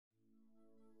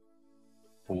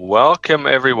Welcome,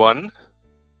 everyone.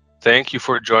 Thank you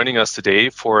for joining us today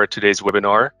for today's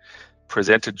webinar,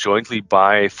 presented jointly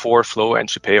by ForFlow and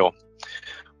Shippeo.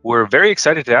 We're very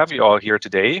excited to have you all here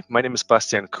today. My name is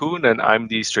Bastian Kuhn, and I'm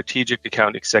the Strategic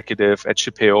Account Executive at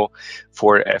Shippeo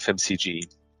for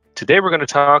FMCG. Today, we're going to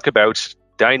talk about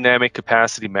dynamic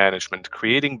capacity management,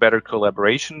 creating better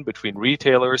collaboration between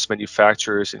retailers,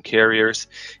 manufacturers, and carriers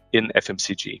in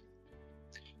FMCG.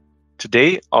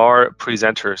 Today, our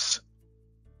presenters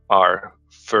are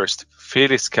first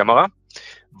Felix Kämmerer,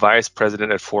 Vice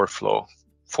President at ForFlow.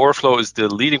 ForFlow is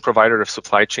the leading provider of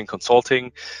supply chain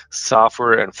consulting,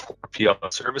 software, and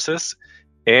 4PL services.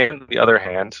 And on the other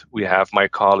hand, we have my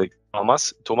colleague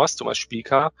Thomas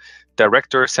Spieka,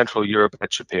 Director, Central Europe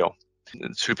at Shippeo.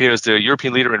 Shippeo is the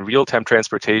European leader in real-time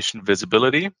transportation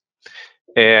visibility.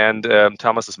 And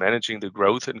Thomas is managing the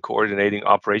growth and coordinating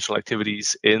operational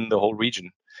activities in the whole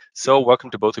region. So welcome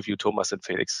to both of you, Thomas and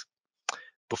Felix.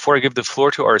 Before I give the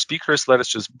floor to our speakers, let us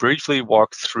just briefly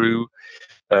walk through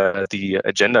the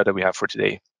agenda that we have for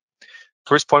today.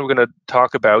 First point we're going to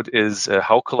talk about is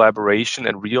how collaboration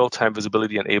and real-time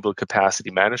visibility enable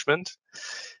capacity management.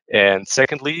 And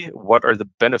secondly, what are the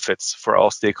benefits for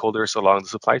all stakeholders along the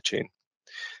supply chain?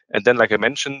 And then, like I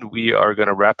mentioned, we are going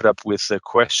to wrap it up with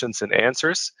questions and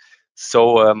answers.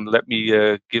 So let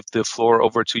me give the floor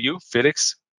over to you,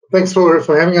 Felix. Thanks for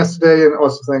having us today, and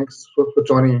also thanks for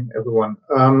joining everyone.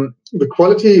 The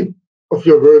quality of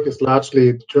your work is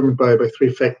largely determined by three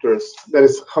factors. That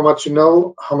is how much you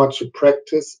know, how much you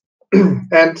practice,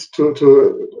 and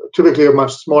to typically a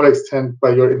much smaller extent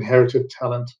by your inherited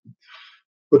talent.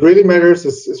 What really matters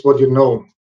is what you know.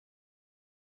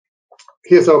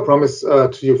 Here's our promise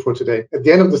to you for today. At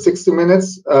the end of the 60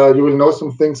 minutes, you will know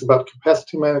some things about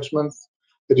capacity management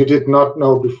that you did not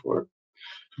know before.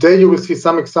 Today, you will see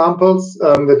some examples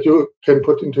that you can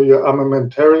put into your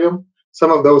armamentarium.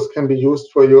 Some of those can be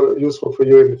useful for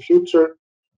you in the future,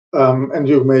 and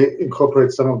you may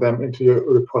incorporate some of them into your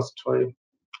repository.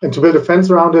 And to build a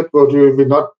fence around it, what we will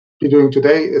not be doing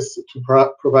today is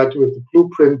to provide you with the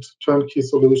blueprint turnkey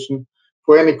solution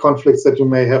for any conflicts that you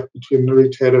may have between the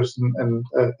retailers and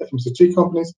FMCG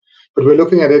companies. But we're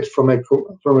looking at it from a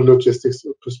logistics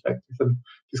perspective and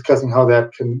discussing how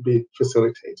that can be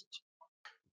facilitated.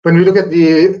 When we look at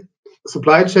the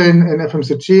supply chain in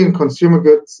FMCG and consumer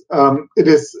goods,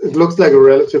 it looks like a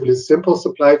relatively simple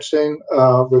supply chain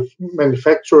with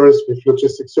manufacturers, with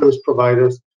logistics service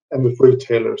providers, and with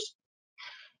retailers.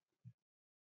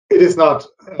 It is not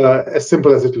as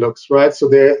simple as it looks, right? So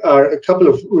there are a couple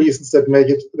of reasons that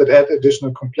add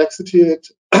additional complexity to it.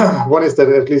 One is that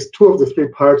at least two of the three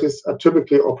parties are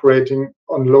typically operating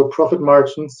on low profit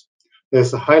margins.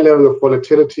 There's a high level of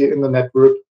volatility in the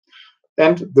network,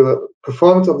 and the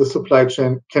performance of the supply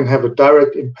chain can have a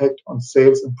direct impact on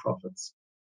sales and profits.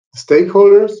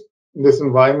 Stakeholders in this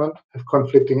environment have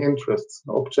conflicting interests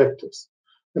and objectives,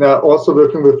 and are also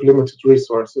working with limited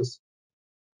resources.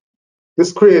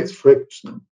 This creates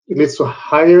friction. It leads to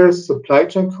higher supply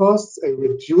chain costs, a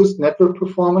reduced network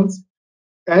performance,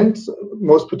 and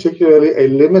most particularly, a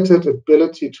limited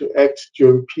ability to act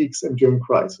during peaks and during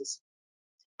crises.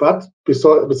 But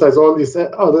besides all these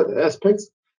other aspects,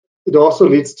 it also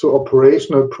leads to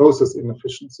operational process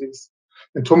inefficiencies.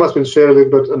 And Thomas will share a little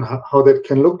bit on how that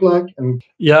can look like.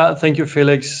 Yeah, thank you,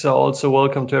 Felix. Also,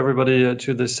 welcome to everybody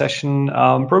to this session.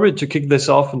 Probably to kick this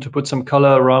off and to put some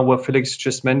color around what Felix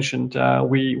just mentioned,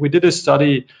 we did a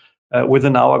study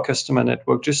within our customer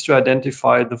network just to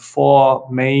identify the four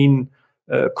main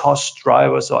cost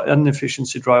drivers or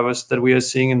inefficiency drivers that we are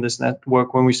seeing in this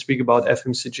network when we speak about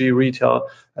FMCG retail,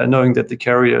 knowing that the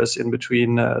carriers in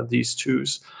between these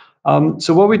twos.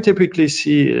 So what we typically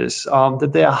see is that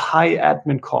there are high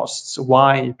admin costs.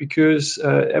 Why? Because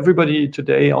everybody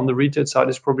today on the retail side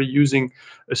is probably using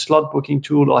a slot booking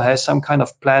tool or has some kind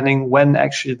of planning when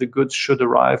actually the goods should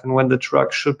arrive and when the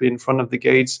truck should be in front of the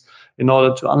gates in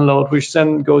order to unload, which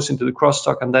then goes into the cross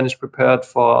stock and then is prepared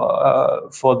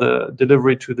for the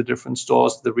delivery to the different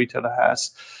stores the retailer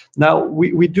has. Now,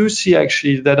 we do see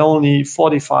actually that only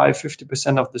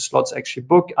 45–50% of the slots actually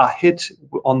booked are hit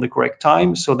on the correct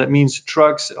time. So that means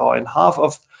trucks, or in half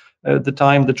of the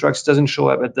time, the trucks doesn't show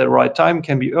up at the right time,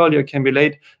 can be earlier, can be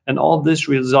late. And all this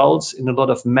results in a lot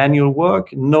of manual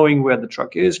work, knowing where the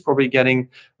truck is, probably getting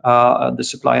the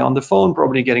supplier on the phone,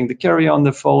 probably getting the carrier on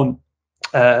the phone,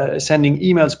 sending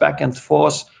emails back and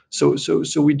forth.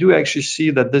 So we do actually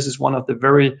see that this is one of the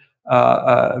very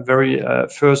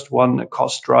first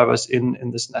cost drivers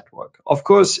in this network. Of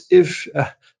course, if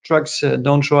trucks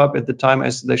don't show up at the time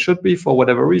as they should be for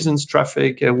whatever reasons,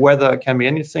 traffic, weather, can be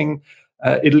anything,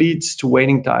 it leads to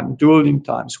waiting time, dueling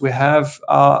times. We have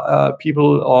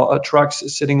people or trucks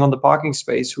sitting on the parking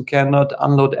space who cannot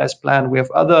unload as planned. We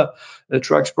have other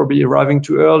trucks probably arriving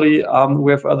too early.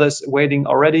 We have others waiting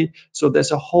already. So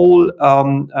there's a whole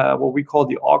what we call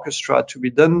the orchestra to be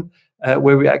done,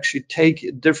 where we actually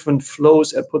take different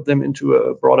flows and put them into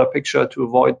a broader picture to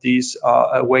avoid these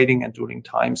waiting and dueling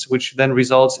times, which then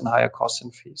results in higher costs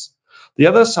and fees. The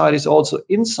other side is also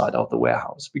inside of the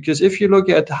warehouse, because if you look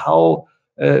at how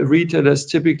retailers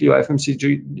typically, or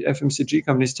FMCG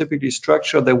companies typically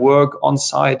structure their work on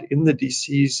site in the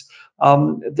DCs,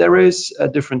 there is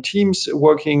different teams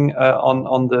working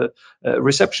on the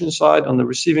reception side, on the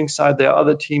receiving side. There are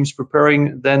other teams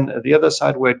preparing then the other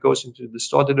side where it goes into the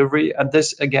store delivery. And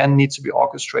this again needs to be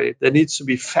orchestrated. There needs to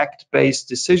be fact-based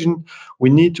decision. We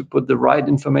need to put the right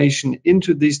information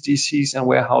into these DCs and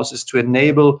warehouses to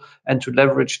enable and to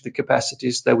leverage the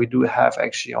capacities that we do have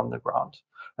actually on the ground.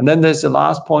 And then there's the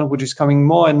last point, which is coming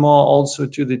more and more also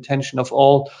to the attention of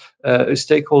all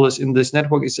stakeholders in this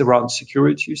network, is around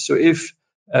security. So if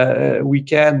we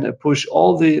can push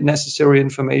all the necessary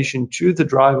information to the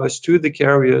drivers, to the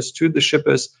carriers, to the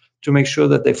shippers, to make sure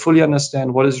that they fully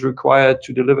understand what is required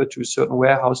to deliver to a certain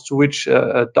warehouse, to which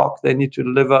dock they need to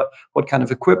deliver, what kind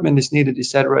of equipment is needed,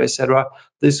 etc., etc.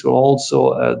 This will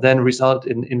also then result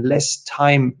in less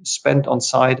time spent on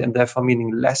site, and therefore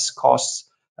meaning less costs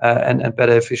and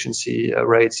better efficiency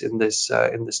rates in this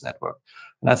network.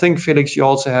 And I think, Felix, you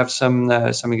also have some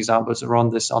examples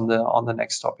around this on the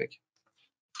next topic.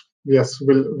 Yes,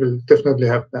 we'll definitely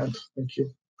have that. Thank you.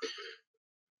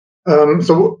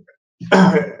 So,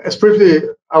 as briefly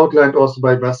outlined also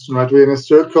by Bastian, right, we're in a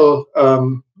circle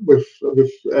with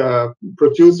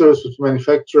producers, with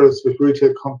manufacturers, with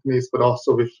retail companies, but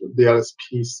also with the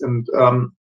LSPs, and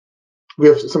we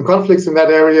have some conflicts in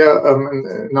that area.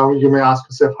 And now you may ask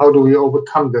yourself, how do we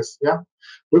overcome this? Yeah,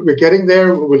 we're getting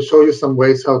there. We'll show you some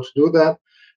ways how to do that.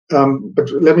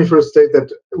 But let me first state that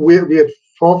we at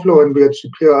ForFlow and we at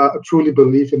Shippeo truly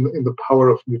believe in the power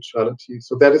of neutrality.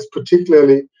 So that is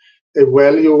particularly a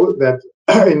value that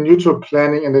a neutral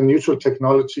planning and a neutral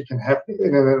technology can have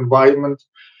in an environment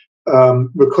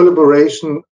where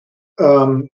collaboration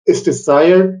is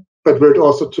desired, but where it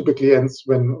also typically ends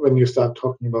when you start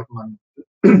talking about money.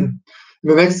 In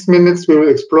the next minutes, we will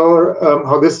explore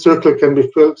how this circle can be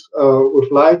filled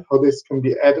with life, how this can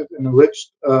be added and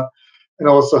enriched, and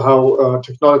also how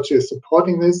technology is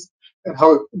supporting this, and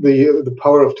how the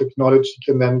power of technology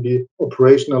can then be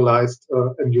operationalized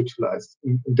and utilized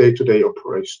in day-to-day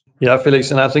operation. Yeah, Felix,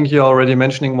 and I think you're already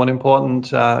mentioning one important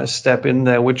step in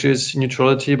there, which is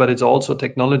neutrality, but it's also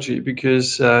technology,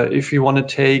 because if you want to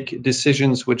take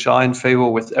decisions which are in favor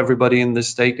with everybody in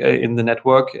the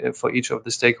network for each of the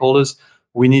stakeholders,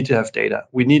 we need to have data.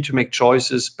 We need to make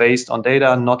choices based on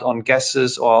data, not on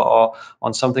guesses or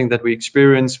on something that we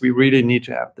experience. We really need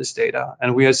to have this data.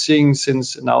 And we are seeing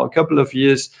since now a couple of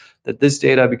years that this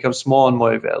data becomes more and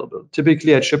more available.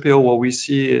 Typically at Shippeo, what we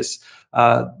see is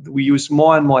we use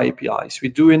more and more APIs. We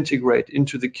do integrate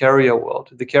into the carrier world.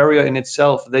 The carrier in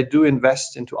itself, they do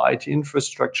invest into IT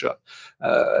infrastructure.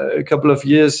 A couple of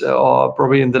years, or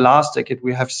probably in the last decade,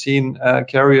 we have seen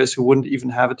carriers who wouldn't even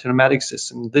have a telematics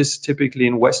system. This typically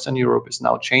in Western Europe is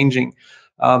now changing.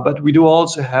 But we do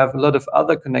also have a lot of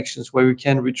other connections where we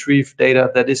can retrieve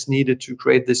data that is needed to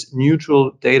create this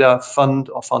neutral data fund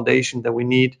or foundation that we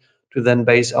need to then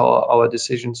base our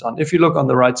decisions on. If you look on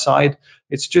the right side,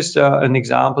 it's just an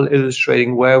example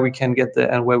illustrating where we can get the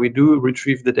and where we do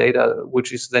retrieve the data,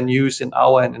 which is then used in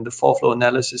our and in the ForFlow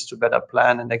analysis to better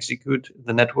plan and execute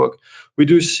the network. We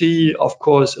do see, of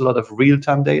course, a lot of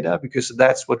real-time data, because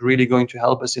that's what really going to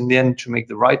help us in the end to make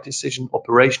the right decision,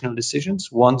 operational decisions,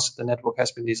 once the network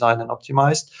has been designed and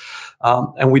optimized.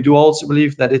 And we do also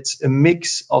believe that it's a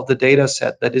mix of the data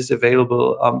set that is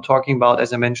available. I'm talking about,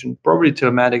 as I mentioned, probably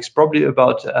telematics, probably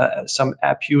about some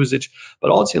app usage, but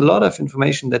also a lot of information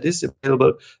that is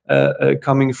available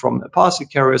coming from parcel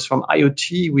carriers, from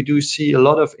IoT. We do see a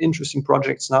lot of interesting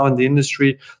projects now in the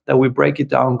industry that we break it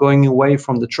down, going away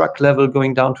from the truck level,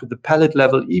 going down to the pallet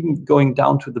level, even going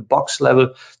down to the box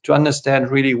level, to understand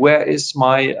really where is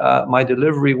my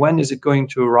delivery, when is it going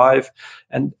to arrive,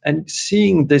 and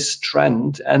seeing this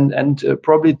trend and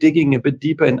probably digging a bit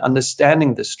deeper in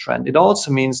understanding this trend. It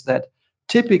also means that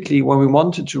typically, when we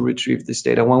wanted to retrieve this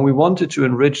data, when we wanted to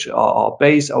enrich or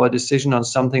base our decision on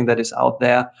something that is out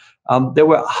there, there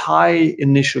were high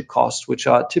initial costs, which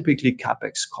are typically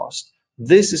CapEx costs.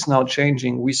 This is now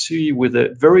changing. We see with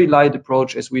a very light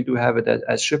approach, as we do have it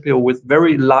as Shippeo, with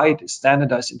very light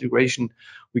standardized integration,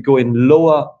 We go in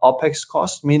lower OPEX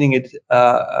cost, meaning it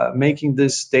making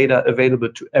this data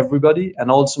available to everybody, and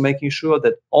also making sure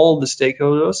that all the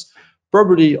stakeholders,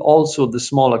 probably also the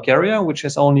smaller carrier, which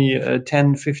has only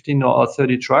 10, 15, or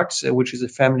 30 trucks, which is a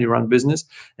family-run business,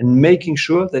 and making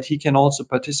sure that he can also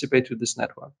participate to this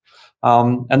network.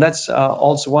 And that's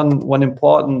also one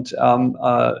important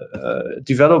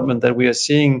development that we are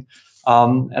seeing.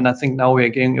 And I think now we are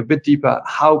getting a bit deeper.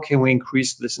 How can we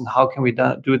increase this, and how can we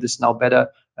do this now better,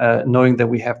 knowing that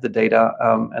we have the data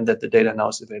and that the data now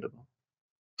is available?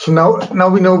 So now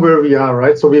we know where we are,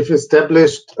 right? So we've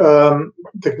established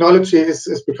technology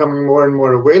is becoming more and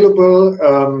more available.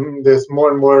 There's more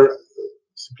and more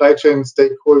supply chain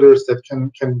stakeholders that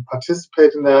can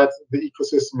participate in that. The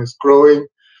ecosystem is growing.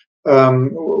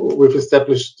 We've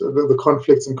established the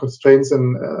conflicts and constraints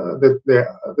and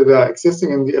that are existing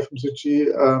in the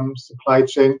FMCG supply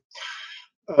chain.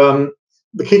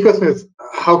 The key question is,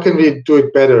 how can we do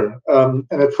it better? And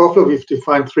at FORFLOW, we've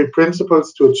defined 3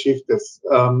 principles to achieve this.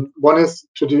 One is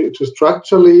to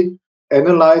structurally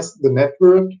analyze the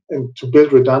network and to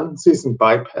build redundancies and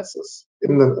bypasses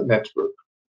in the network.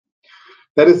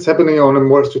 That is happening on a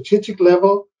more strategic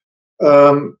level.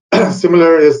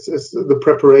 Similar is the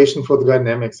preparation for the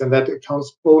dynamics, and that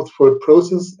accounts both for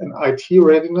process and IT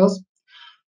readiness.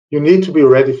 You need to be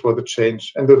ready for the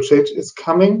change, and the change is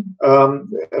coming,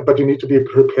 but you need to be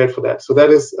prepared for that. So that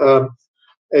is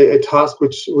a task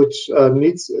which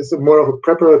is more of a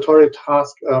preparatory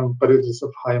task, but it is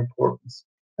of high importance.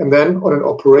 And then on an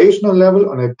operational level,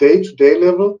 on a day-to-day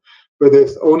level, where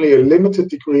there's only a limited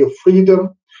degree of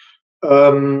freedom,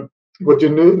 what you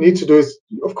need to do is,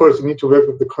 of course, you need to work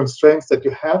with the constraints that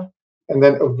you have, and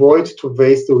then avoid to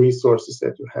waste the resources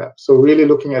that you have. So really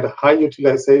looking at a high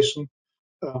utilization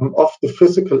of the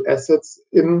physical assets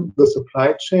in the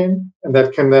supply chain, and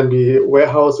that can then be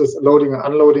warehouses, loading and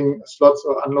unloading slots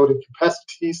or unloading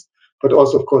capacities, but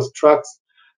also, of course, trucks.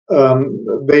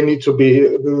 They need to be,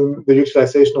 the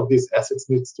utilization of these assets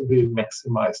needs to be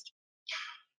maximized.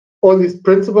 All these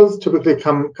principles typically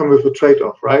come with a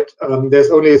trade-off, right?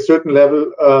 There's only a certain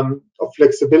level of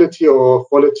flexibility or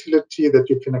volatility that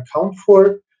you can account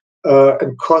for,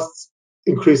 and costs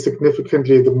increase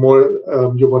significantly the more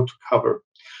you want to cover.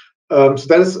 So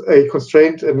that is a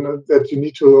constraint and that you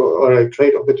need to, or a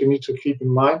trade-off that you need to keep in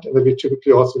mind, and that we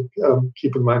typically also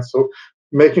keep in mind. So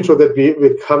making sure that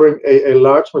we're covering a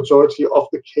large majority of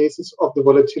the cases of the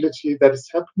volatility that is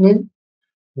happening,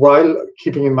 while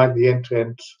keeping in mind the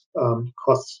end-to-end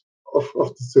costs of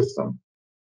the system.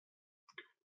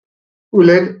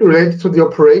 Related to the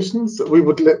operations, we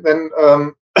would then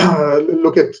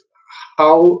look at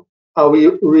how are we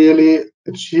really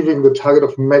achieving the target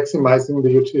of maximizing the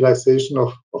utilization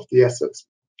of the assets.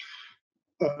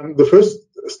 The first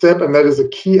step, and that is a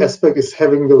key aspect, is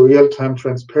having the real-time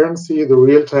transparency, the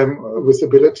real-time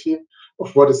visibility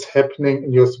of what is happening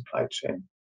in your supply chain.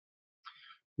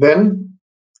 Then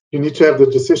you need to have the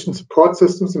decision support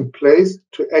systems in place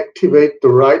to activate the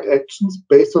right actions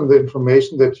based on the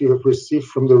information that you have received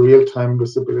from the real-time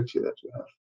visibility that you have.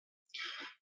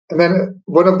 And then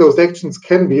one of those actions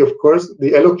can be, of course,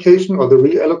 the allocation or the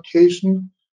reallocation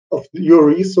of your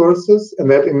resources, and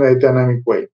that in a dynamic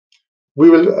way. We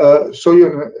will show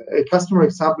you a customer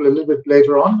example a little bit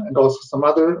later on, and also some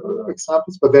other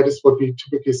examples, but that is what we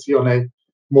typically see on a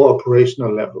more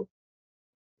operational level.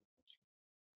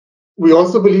 We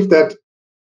also believe that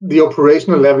the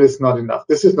operational level is not enough.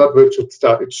 This is not where it should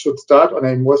start. It should start on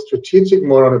a more strategic,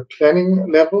 more on a planning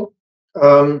level,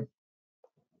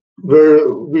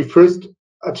 where we first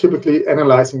are typically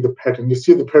analyzing the pattern. You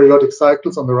see the periodic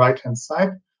cycles on the right-hand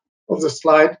side of the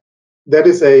slide. That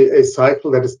is a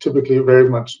cycle that is typically very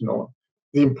much known.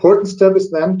 The important step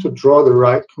is then to draw the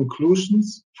right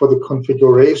conclusions for the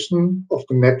configuration of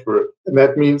the network. And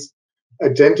that means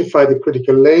identify the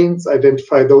critical lanes,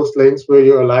 identify those lanes where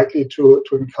you are likely to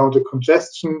encounter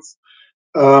congestions,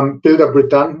 build up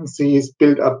redundancies,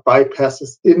 build up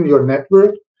bypasses in your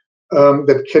network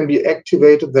that can be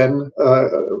activated then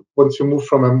once you move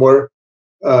from a more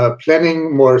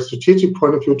planning, more strategic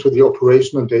point of view to the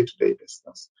operational day-to-day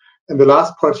business. And the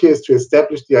last part here is to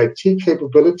establish the IT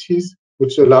capabilities,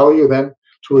 which allow you then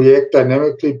to react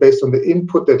dynamically based on the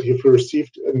input that you've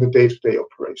received in the day-to-day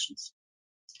operations.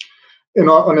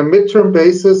 On a midterm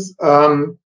basis,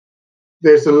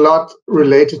 there's a lot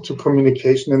related to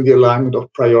communication and the alignment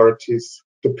of priorities.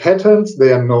 The patterns,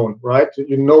 they are known, right?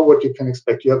 You know what you can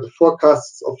expect. You have the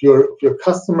forecasts of your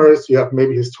customers. You have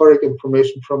maybe historic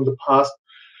information from the past.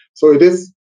 So it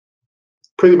is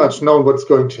pretty much known what's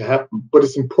going to happen. What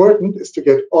is important is to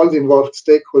get all the involved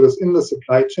stakeholders in the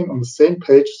supply chain on the same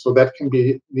page. So that can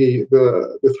be the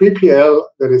 3PL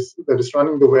that is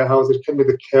running the warehouse. It can be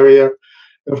the carrier,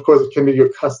 and of course it can be your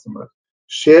customer.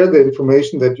 Share the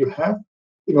information that you have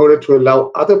in order to allow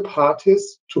other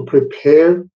parties to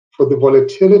prepare for the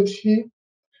volatility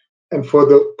and for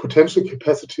the potential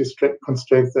capacity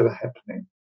constraints that are happening.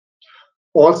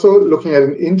 Also looking at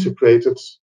an integrated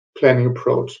planning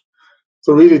approach.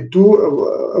 So really do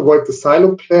avoid the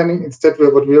silo planning. Instead,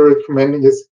 what we are recommending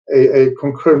is a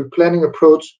concurrent planning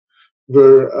approach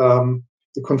where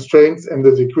the constraints and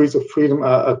the degrees of freedom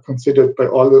are considered by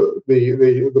all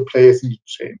the players in the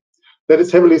chain. That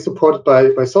is heavily supported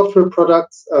by software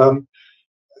products,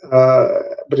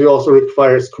 but it also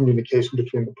requires communication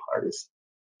between the parties.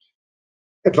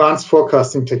 Advanced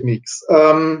forecasting techniques.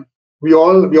 We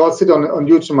all sit on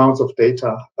huge amounts of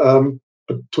data.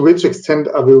 But to which extent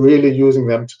are we really using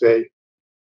them today?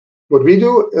 What we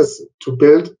do is to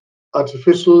build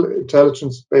artificial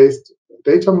intelligence-based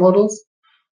data models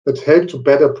that help to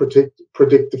better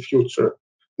predict the future,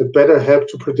 that better help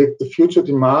to predict the future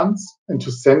demands and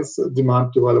to sense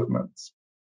demand developments.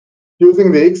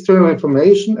 Using the external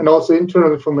information and also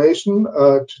internal information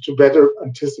to better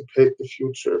anticipate the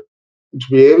future and to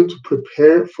be able to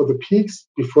prepare for the peaks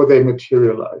before they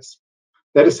materialize.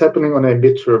 That is happening on a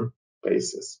midterm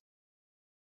basis.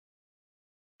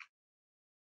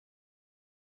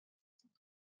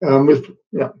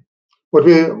 What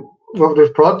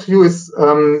we've brought to you is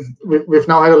we've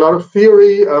now had a lot of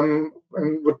theory and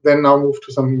would then now move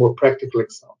to some more practical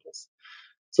examples.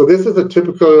 So this is a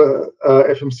typical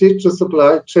FMCG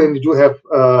supply chain. You do have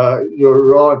your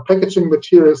raw and packaging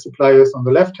material suppliers on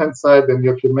the left-hand side, then you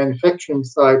have your manufacturing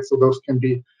side, so those can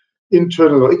be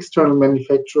internal or external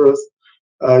manufacturers.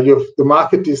 You have the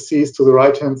market DCs to the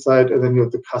right-hand side, and then you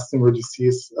have the customer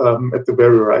DCs at the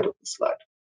very right of the slide.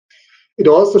 It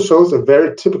also shows a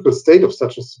very typical state of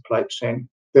such a supply chain.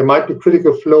 There might be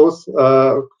critical flows,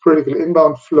 critical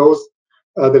inbound flows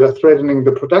that are threatening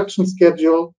the production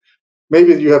schedule.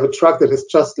 Maybe you have a truck that has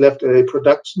just left a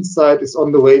production site, is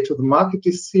on the way to the market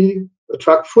DC, a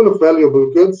truck full of valuable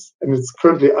goods, and it's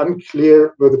currently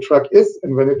unclear where the truck is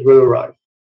and when it will arrive.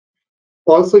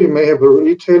 Also, you may have a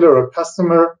retailer or a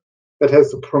customer that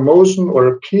has a promotion or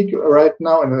a peak right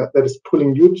now and that is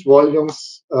pulling huge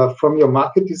volumes from your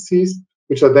market DCs,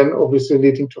 which are then obviously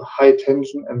leading to high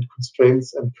tension and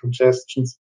constraints and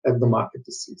congestions at the market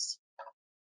DCs.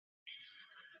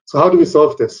 So how do we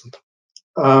solve this?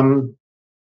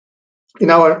 In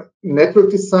our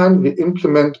network design, we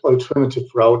implement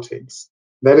alternative routings.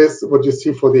 That is what you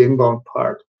see for the inbound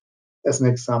part. As an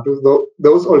example,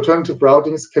 those alternative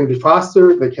routings can be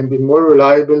faster, they can be more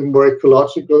reliable, more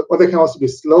ecological, or they can also be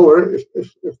slower if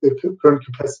the current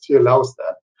capacity allows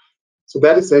that. So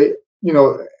that is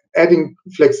adding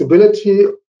flexibility,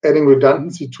 adding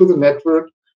redundancy to the network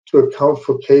to account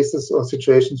for cases or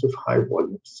situations with high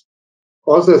volumes.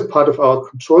 Also, as part of our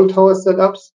control tower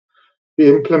setups, we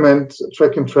implement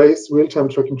track and trace, real-time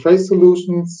track and trace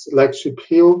solutions like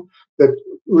Shippeo that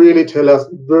really tell us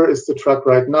where is the truck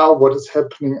right now, what is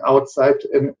happening outside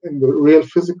in the real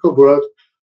physical world,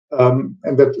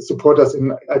 and that support us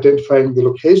in identifying the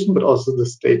location, but also the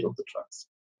state of the trucks.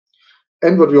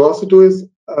 And what we also do is,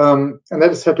 and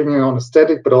that is happening on a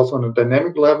static, but also on a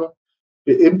dynamic level,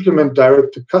 we implement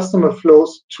direct-to-customer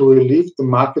flows to relieve the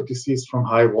market DCs from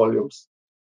high volumes.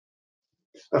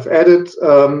 I've added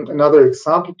another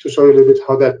example to show you a little bit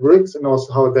how that works and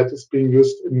also how that is being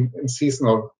used in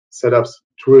seasonal setups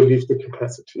to relieve the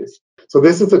capacities. So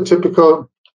this is a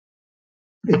typical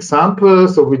example.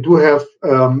 So we do have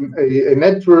a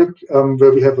network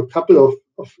where we have a couple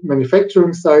of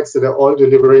manufacturing sites that are all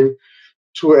delivering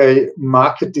to a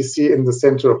market DC in the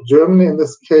center of Germany in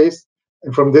this case.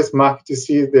 And from this market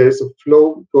DC, there's a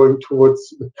flow going towards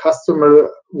the customer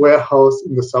warehouse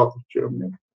in the south of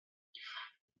Germany.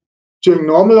 During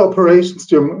normal operations,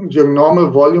 during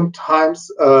normal volume times,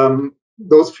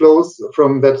 those flows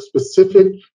from that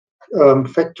specific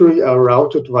factory are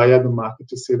routed via the market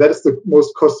DC. That is the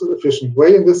most cost-efficient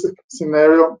way in this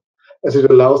scenario, as it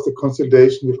allows the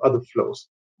consolidation with other flows.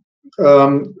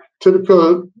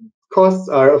 Typical costs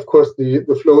are, of course,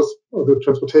 the flows or the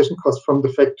transportation costs from the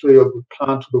factory or the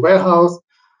plant to the warehouse,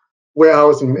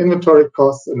 warehousing and inventory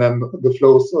costs, and then the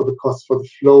flows or the costs for the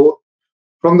flow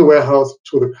from the warehouse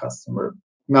to the customer.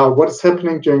 Now, what is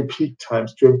happening during peak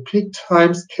times? During peak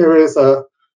times, carriers are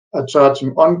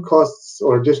charging on costs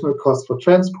or additional costs for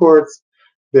transports.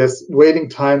 There's waiting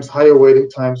times, higher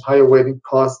waiting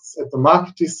costs at the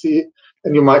market DC.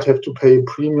 and you might have to pay a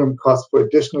premium cost for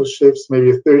additional shifts,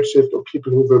 maybe a third shift, or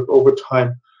people who work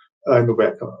overtime in the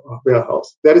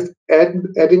warehouse. That is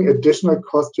adding additional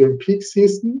cost during peak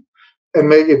season and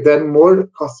make it then more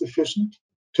cost efficient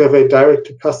to have a direct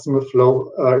to customer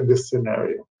flow in this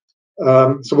scenario.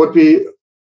 So what we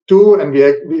do, and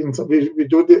we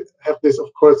do have this,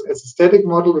 of course, as a static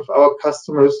model with our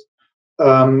customers,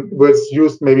 where it's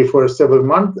used maybe for several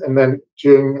months, and then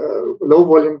during low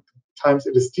volume times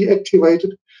it is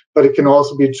deactivated, but it can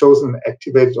also be chosen and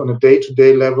activated on a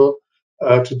day-to-day level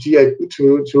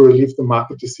to relieve the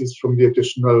market disease from the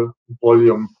additional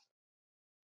volume.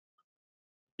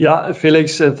 Yeah,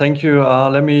 Felix, thank you.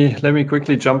 Let me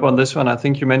quickly jump on this one. I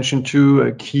think you mentioned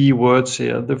two key words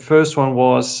here. The first one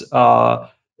was a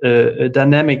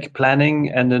dynamic planning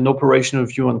and an operational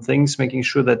view on things, making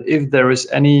sure that if there is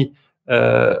any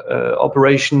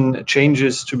operation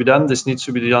changes to be done, this needs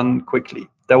to be done quickly.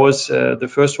 That was the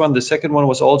first one. The second one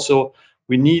was also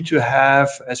we need to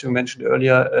have, as we mentioned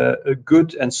earlier, a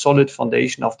good and solid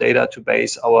foundation of data to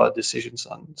base our decisions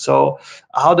on. So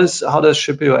how does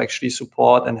Shippeo actually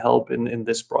support and help in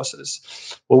this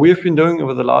process? What we have been doing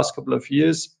over the last couple of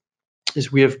years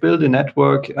is we have built a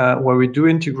network where we do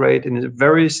integrate in a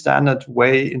very standard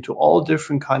way into all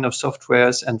different kind of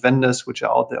softwares and vendors which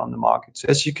are out there on the market. So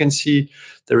as you can see,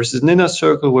 there is an inner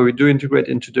circle where we do integrate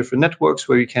into different networks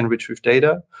where we can retrieve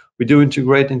data. We do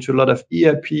integrate into a lot of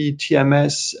ERP,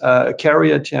 TMS,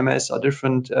 carrier TMS, or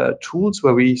different tools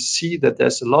where we see that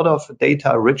there's a lot of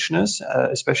data richness,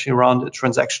 especially around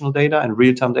transactional data and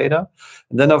real-time data.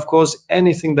 And then, of course,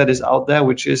 anything that is out there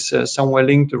which is somewhere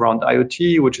linked around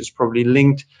IoT, which is probably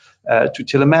linked to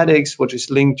telematics, which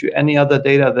is linked to any other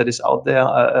data that is out there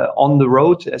on the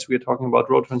road, as we are talking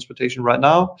about road transportation right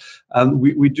now.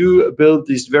 We do build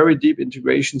these very deep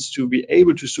integrations to be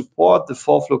able to support the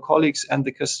 4Flow colleagues and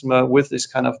the customer with this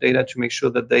kind of data to make sure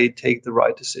that they take the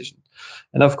right decision.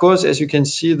 And of course, as you can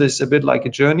see, this is a bit like a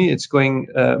journey. It's going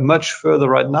much further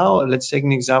right now. Let's take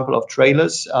an example of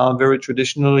trailers. Very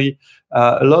traditionally,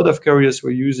 a lot of carriers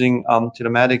were using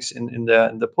telematics in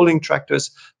the pulling tractors.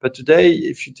 But today,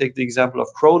 if you take the example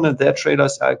of Krone, their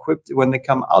trailers are equipped when they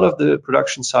come out of the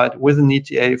production site with an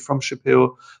ETA from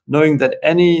Shippeo, knowing that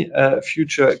any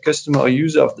future customer or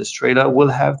user of this trailer will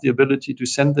have the ability to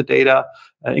send the data,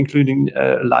 including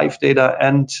live data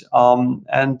and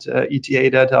ETA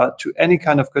data to any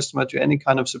kind of customer, to any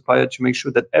kind of supplier, to make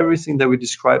sure that everything that we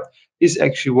described is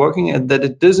actually working and that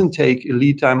it doesn't take a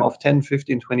lead time of 10,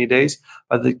 15, 20 days,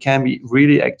 but it can be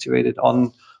really activated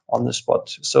on the spot.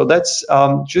 So that's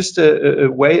just a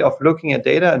way of looking at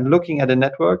data and looking at a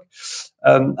network,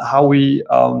 how we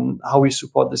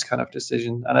support this kind of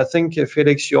decision. And I think,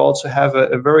 Felix, you also have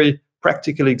a very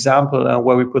practical example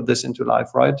where we put this into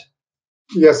life, right?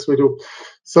 Yes, we do.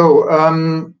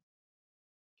 So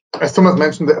as Thomas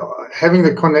mentioned, having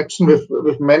the connection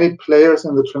with many players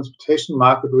in the transportation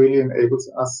market really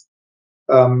enables us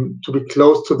to be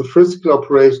close to the physical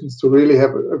operations, to really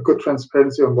have a good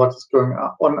transparency on what is going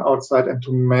on outside, and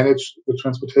to manage the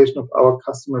transportation of our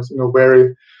customers in a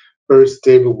very, very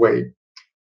stable way.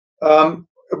 When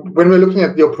we're looking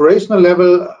at the operational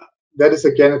level, that is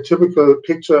again a typical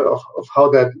picture of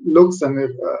how that looks, and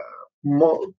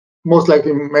most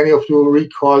likely many of you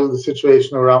recall the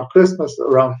situation around Christmas,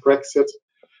 around Brexit,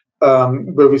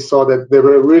 where we saw that there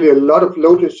were really a lot of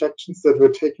load rejections that were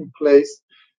taking place.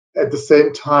 At the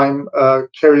same time,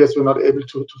 carriers were not able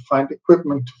to find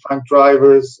equipment, to find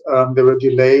drivers. There were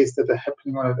delays that are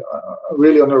happening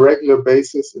really on a regular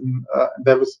basis, and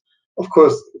that was, of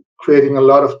course, creating a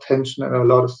lot of tension and a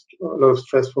lot of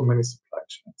stress for many supply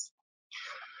chains.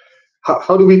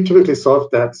 How do we typically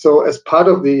solve that? So as part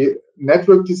of the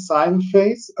network design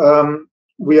phase,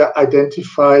 we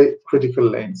identify critical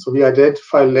lanes. So we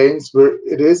identify lanes where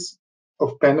it is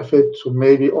of benefit to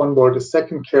maybe onboard a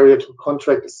second carrier, to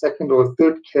contract a second or a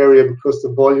third carrier, because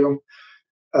the volume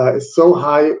is so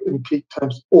high in peak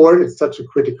times, or it's such a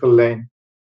critical lane.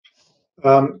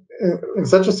 In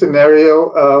such a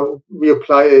scenario, we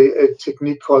apply a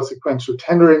technique called sequential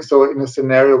tendering. So in a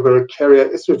scenario where a carrier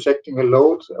is rejecting a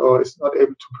load or is not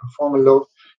able to perform a load,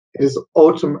 it is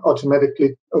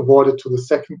automatically awarded to the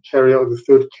second carrier or the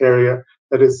third carrier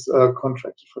that is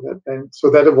contracted for that lane. So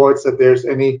that avoids that there's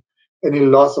any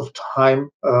loss of time,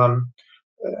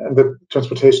 and the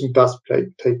transportation does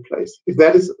take place. If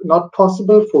that is not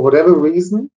possible for whatever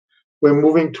reason, we're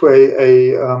moving to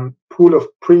a pool of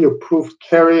pre-approved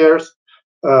carriers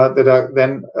that are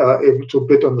then able to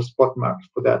bid on the spot market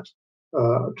for that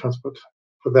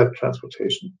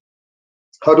transportation.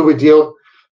 How do we deal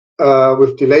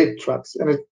with delayed trucks?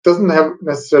 And it doesn't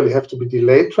necessarily have to be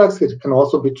delayed trucks. It can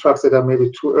also be trucks that are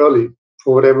maybe too early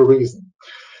for whatever reason.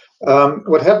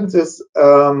 What happens is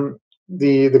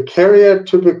the carrier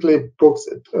typically books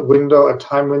a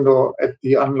time window at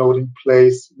the unloading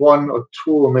place 1 or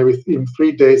 2 or maybe even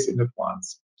 3 days in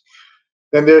advance.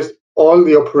 Then there's all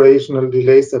the operational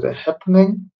delays that are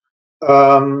happening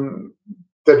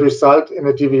that result in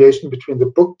a deviation between the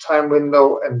booked time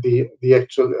window and the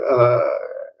actual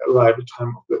arrival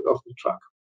time of the truck.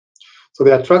 So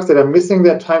there are trucks that are missing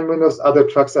their time windows, other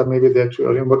trucks are maybe there too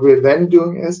early. And what we're then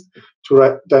doing is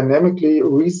to dynamically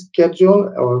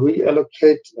reschedule or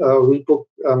reallocate, rebook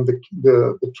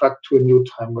the truck to a new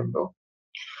time window.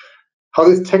 How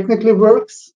this technically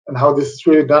works and how this is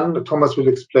really done, Thomas will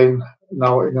explain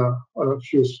now on a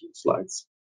few slides.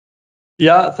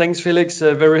 Yeah, thanks, Felix.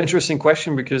 A very interesting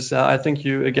question, because I think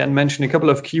you again mentioned a couple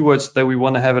of keywords that we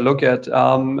want to have a look at.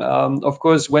 Of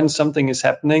course, when something is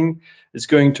happening, it's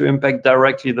going to impact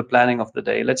directly the planning of the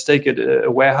day. Let's take a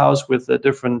warehouse with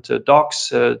different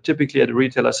docks. Typically at a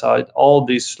retailer side, all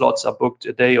these slots are booked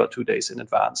a day or 2 days in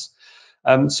advance.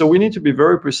 So we need to be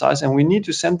very precise, and we need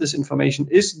to send this information.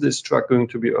 Is this truck going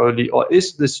to be early, or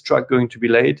is this truck going to be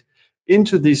late,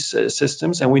 into these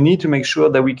systems? And we need to make sure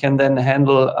that we can then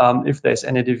handle if there's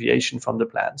any deviation from the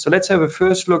plan. So let's have a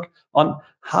first look on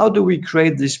how do we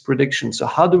create these predictions. So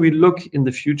how do we look in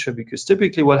the future? Because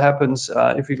typically what happens,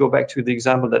 if we go back to the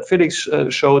example that Felix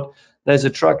showed, there's a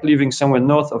truck leaving somewhere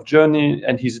north of Germany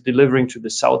and he's delivering to the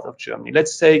south of Germany.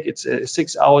 Let's take it's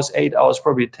 6 hours, 8 hours,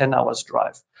 probably 10 hours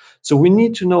drive. So we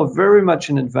need to know very much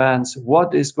in advance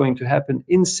what is going to happen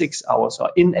in 6 hours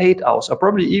or in 8 hours or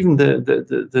probably even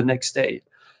the next day.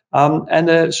 And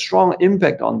a strong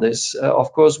impact on this,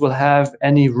 of course, will have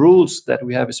any rules that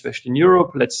we have, especially in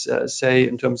Europe, let's say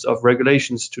in terms of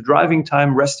regulations to driving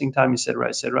time, resting time, etc.,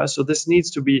 etc. So this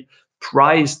needs to be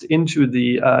priced into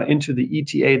the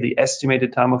ETA, the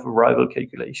estimated time of arrival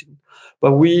calculation.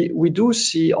 But we do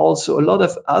see also a lot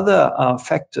of other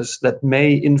factors that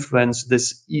may influence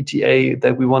this ETA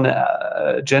that we want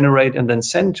to generate and then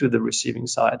send to the receiving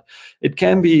side. It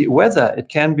can be weather, it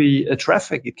can be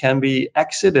traffic, it can be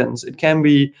accidents, it can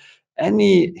be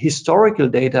any historical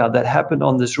data that happened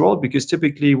on this road, because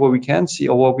typically what we can see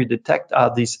or what we detect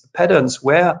are these patterns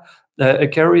where a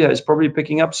carrier is probably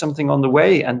picking up something on the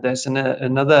way and there's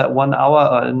another 1 hour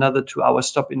or another 2 hour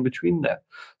stop in between there.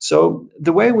 So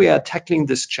the way we are tackling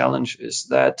this challenge is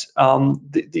that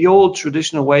the old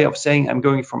traditional way of saying I'm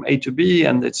going from A to B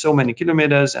and it's so many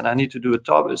kilometers and I need to do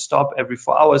a stop every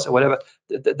 4 hours or whatever,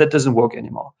 that doesn't work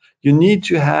anymore. You need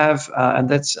to have, and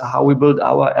that's how we built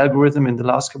our algorithm in the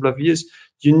last couple of years,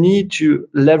 you need to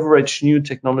leverage new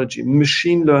technology,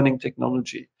 machine learning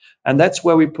technology. And that's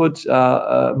where we put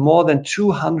more than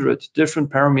 200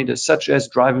 different parameters, such as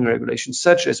driving regulations,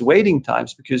 such as waiting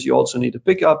times, because you also need to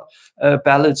pick up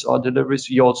pallets or deliveries.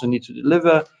 You also need to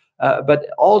deliver, but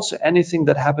also anything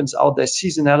that happens out there,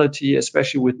 seasonality,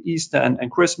 especially with Easter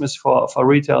and Christmas for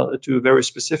retail to very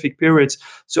specific periods.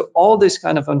 So all this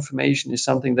kind of information is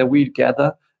something that we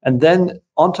gather. And then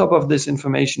on top of this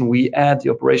information, we add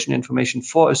the operation information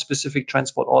for a specific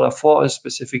transport order, for a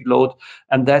specific load.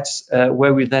 And that's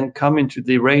where we then come into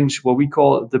the range, what we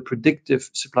call the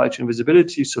predictive supply chain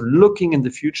visibility. So looking in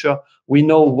the future, we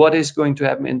know what is going to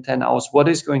happen in 10 hours, what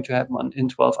is going to happen in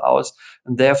 12 hours.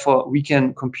 And therefore, we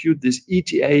can compute this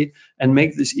ETA and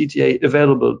make this ETA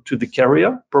available to the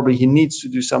carrier. Probably he needs to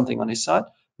do something on his side.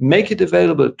 Make it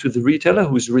available to the retailer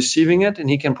who's receiving it, and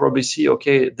he can probably see,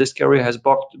 okay, this carrier has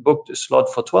booked a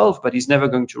slot for 12, but he's never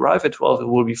going to arrive at 12. It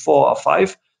will be 4 or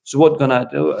 5. So what gonna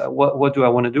do? What do I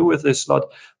want to do with this slot?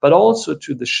 But also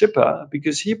to the shipper,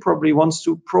 because he probably wants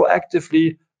to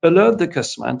proactively alert the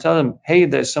customer and tell him, hey,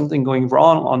 there's something going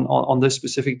wrong on this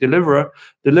specific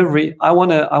delivery. I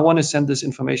want to send this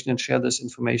information and share this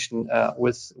information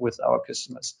with our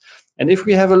customers. And if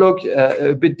we have a look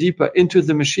a bit deeper into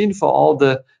the machine for all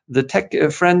the tech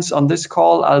friends on this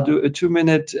call, I'll do a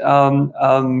 2-minute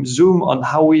zoom on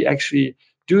how we actually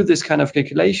do this kind of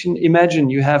calculation. Imagine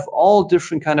you have all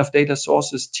different kind of data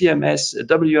sources, TMS,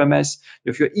 WMS,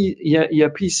 you have your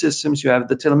ERP systems, you have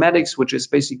the telematics, which is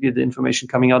basically the information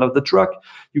coming out of the truck.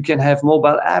 You can have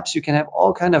mobile apps, you can have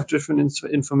all kind of different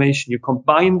information. You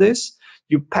combine this,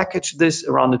 you package this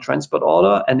around a transport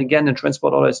order. And again, a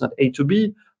transport order is not A to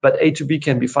B, but A to B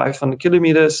can be 500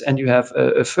 kilometers. And you have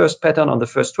a first pattern on the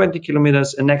first 20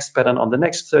 kilometers, a next pattern on the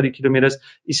next 30 kilometers,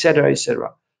 etc.,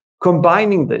 etc.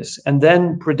 Combining this and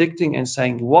then predicting and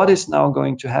saying what is now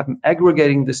going to happen,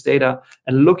 aggregating this data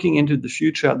and looking into the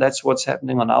future. That's what's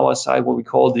happening on our side, what we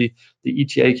call the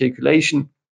ETA calculation.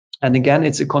 And again,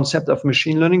 it's a concept of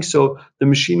machine learning. So the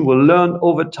machine will learn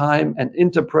over time and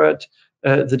interpret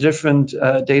the different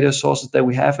data sources that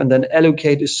we have and then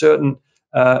allocate a certain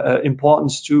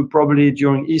importance to. Probably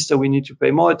during Easter we need to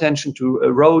pay more attention to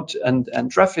road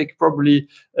and traffic. Probably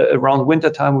around winter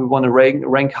time we want to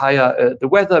rank higher the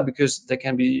weather, because there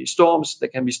can be storms, there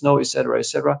can be snow, etc.,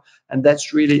 etc. And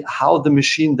that's really how the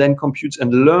machine then computes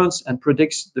and learns and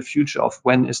predicts the future of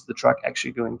when is the truck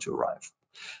actually going to arrive.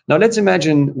 Now let's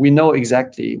imagine we know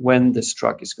exactly when this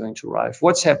truck is going to arrive.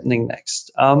 What's happening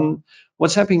next?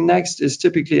 What's happening next is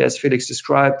typically, as Felix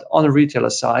described, on a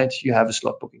retailer side, you have a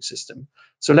slot booking system.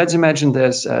 So let's imagine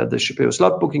there's the Shippeo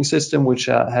slot booking system, which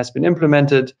has been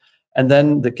implemented, and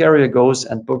then the carrier goes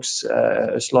and books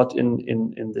a slot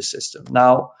in the system.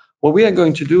 Now, what we are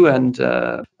going to do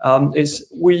is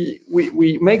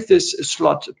we make this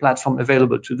slot platform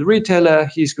available to the retailer.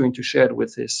 He's going to share it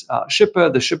with his shipper.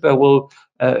 The shipper will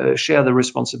share the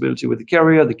responsibility with the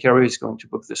carrier. The carrier is going to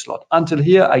book the slot. Until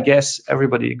here, I guess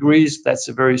everybody agrees that's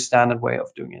a very standard way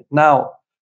of doing it. Now,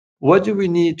 what do we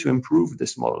need to improve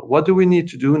this model? What do we need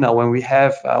to do now when we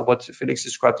have what Felix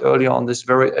described earlier on, this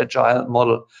very agile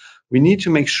model? We need to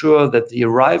make sure that the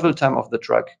arrival time of the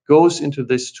truck goes into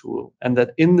this tool, and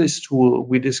that in this tool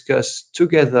we discuss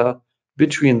together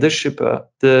between the shipper,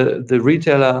 the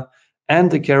retailer,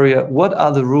 and the carrier, what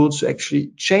are the rules to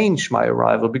actually change my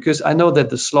arrival? Because I know that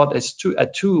the slot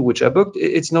at 2, which I booked,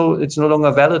 it's no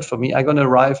longer valid for me. I'm going to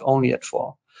arrive only at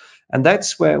 4. And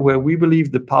that's where we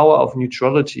believe the power of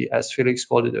neutrality, as Felix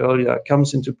called it earlier,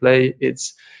 comes into play.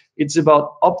 It's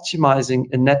about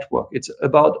optimizing a network. It's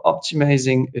about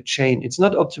optimizing a chain. It's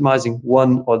not optimizing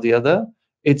one or the other.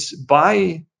 It's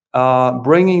by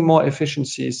bringing more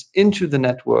efficiencies into the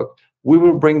network, we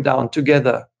will bring down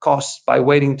together costs by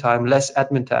waiting time, less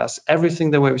admin tasks,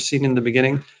 everything that we've seen in the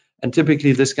beginning. And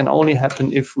typically this can only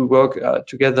happen if we work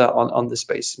together on the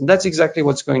space. And that's exactly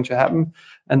what's going to happen.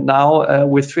 And now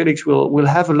with Felix, we'll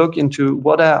have a look into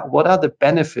what are the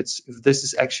benefits if this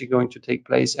is actually going to take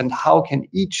place, and how can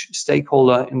each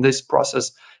stakeholder in this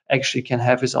process actually can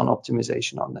have his own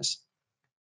optimization on this.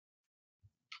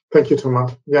 Thank you,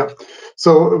 Thomas. Yeah.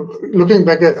 So looking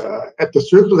back at the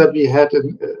circle that we had at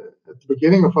the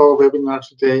beginning of our webinar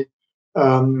today,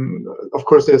 of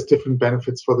course, there's different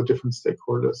benefits for the different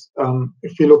stakeholders.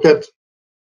 If you look at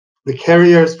the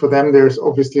carriers, for them, there's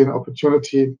obviously an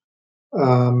opportunity.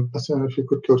 Bastian, if you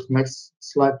could go to the next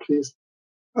slide, please.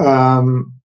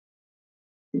 An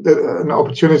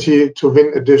opportunity to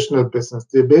win additional business.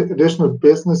 The additional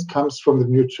business comes from the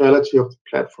neutrality of the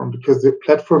platform, because the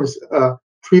platform is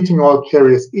treating all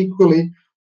carriers equally,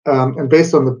 and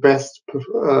based on the best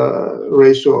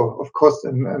ratio of cost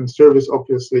and service,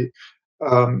 obviously,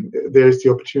 there is the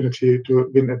opportunity to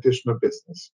win additional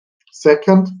business.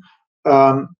 Second,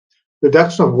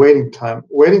 reduction of waiting time.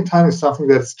 Waiting time is something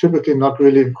that's typically not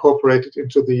really incorporated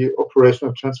into the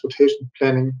operational transportation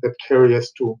planning that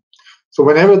carriers do. So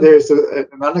whenever there is an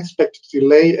unexpected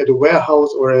delay at a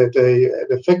warehouse or at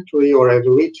a factory or at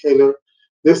a retailer,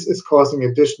 this is causing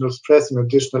additional stress and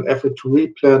additional effort to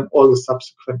replan all the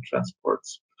subsequent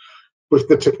transports. With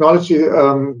the technology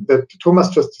that Thomas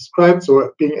just described,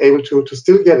 so being able to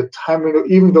still get a time window,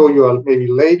 even though you are maybe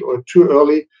late or too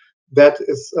early, that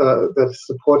is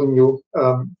supporting you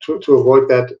to avoid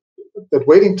that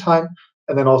waiting time,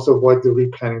 and then also avoid the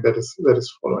replanning that is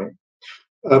following.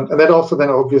 And that also then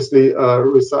obviously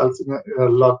results in a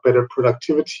lot better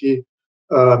productivity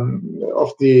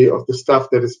of the staff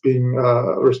that is being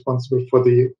responsible for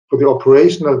the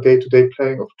operational day-to-day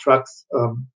planning of trucks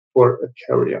for a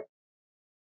carrier.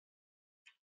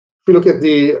 If we look at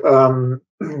the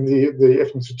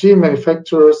FMCG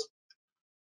manufacturers,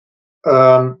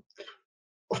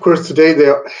 of course, today they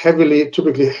are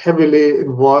typically heavily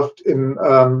involved in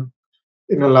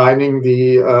aligning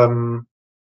the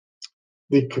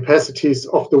capacities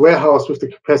of the warehouse with the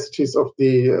capacities of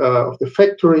the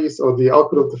factories or the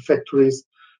output of the factories,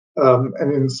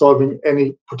 and in solving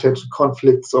any potential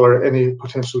conflicts or any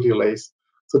potential delays.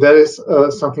 So that is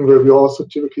something where we also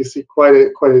typically see quite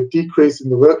a decrease in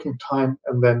the working time,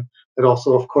 and then it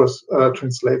also, of course,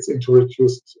 translates into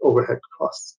reduced overhead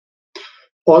costs.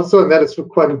 Also, and that is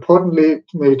quite importantly,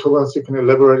 maybe Thomas, you can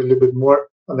elaborate a little bit more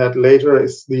on that later,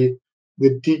 is the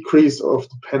decrease of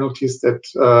the penalties that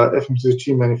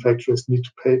FMCG manufacturers need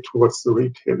to pay towards the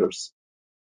retailers.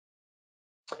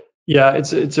 Yeah,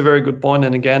 it's a very good point.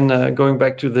 And again, going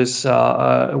back to this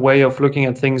way of looking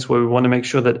at things, where we want to make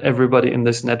sure that everybody in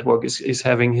this network is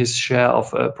having his share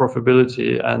of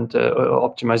profitability and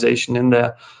optimization in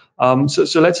there.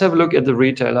 So let's have a look at the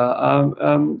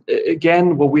retailer.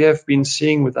 Again, what we have been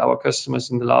seeing with our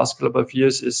customers in the last couple of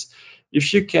years is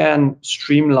if you can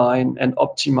streamline and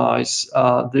optimize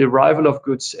the arrival of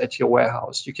goods at your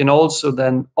warehouse, you can also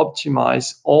then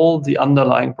optimize all the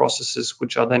underlying processes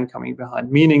which are then coming behind,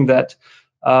 meaning that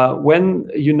when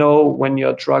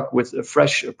your truck with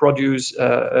fresh produce,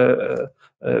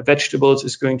 vegetables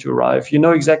is going to arrive, you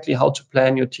know exactly how to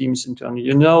plan your teams internally.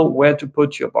 You know where to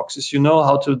put your boxes. You know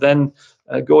how to then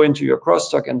go into your cross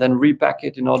stock and then repack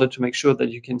it in order to make sure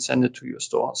that you can send it to your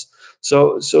stores.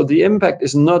 So the impact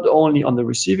is not only on the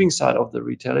receiving side of the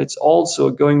retailer, it's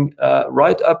also going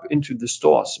right up into the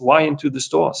stores. Why into the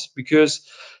stores? Because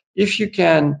if you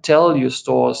can tell your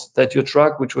stores that your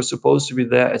truck, which was supposed to be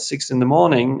there at 6 in the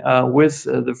morning with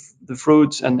the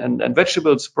fruits and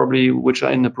vegetables probably which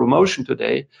are in the promotion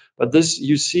today, but this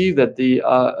you see that the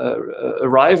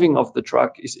arriving of the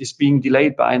truck is being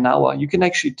delayed by an hour, you can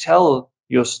actually tell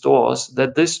your stores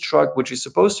that this truck, which is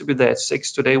supposed to be there at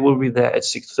 6 today, will be there at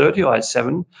 6:30 or at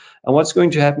 7. And what's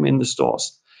going to happen in the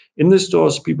stores? In the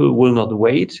stores, people will not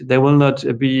wait. They will not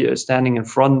be standing in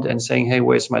front and saying, hey,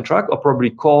 where's my truck? Or probably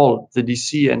call the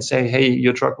DC and say, hey,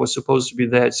 your truck was supposed to be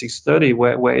there at 6:30.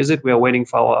 Where is it? We are waiting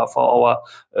for our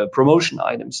promotion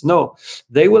items. No,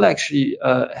 they will actually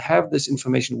have this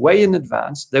information way in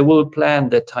advance. They will plan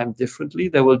their time differently.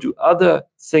 They will do other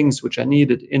things which are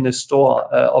needed in a store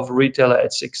of a retailer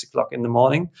at 6 o'clock in the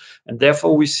morning. And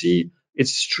therefore, we see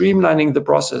it's streamlining the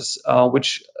process,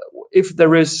 which if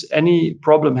there is any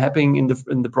problem happening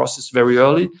in the process very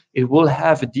early, it will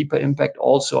have a deeper impact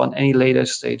also on any later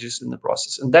stages in the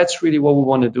process. And that's really what we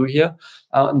want to do here.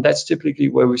 And that's typically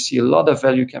where we see a lot of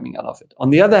value coming out of it. On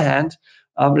the other hand,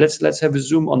 let's have a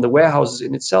zoom on the warehouses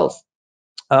in itself.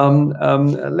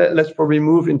 Let's probably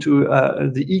move into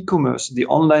the e-commerce, the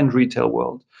online retail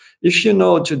world. If you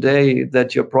know today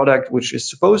that your product, which is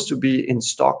supposed to be in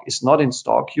stock, is not in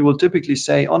stock, you will typically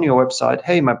say on your website,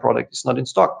 hey, my product is not in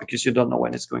stock, because you don't know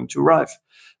when it's going to arrive.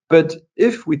 But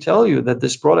if we tell you that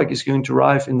this product is going to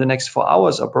arrive in the next 4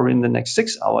 hours or probably in the next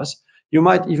 6 hours, you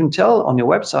might even tell on your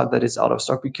website that it's out of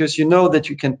stock, because you know that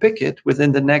you can pick it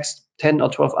within the next 10 or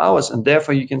 12 hours, and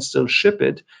therefore you can still ship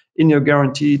it in your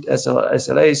guaranteed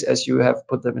SLAs as you have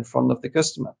put them in front of the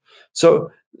customer.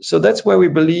 So that's where we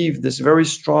believe this very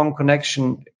strong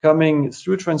connection coming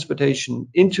through transportation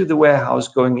into the warehouse,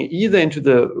 going either into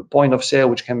the point of sale,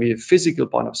 which can be a physical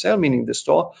point of sale, meaning the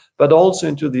store, but also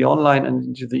into the online and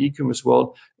into the e-commerce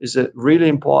world, is a really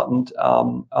important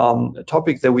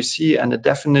topic that we see, and a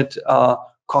definite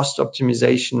cost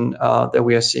optimization that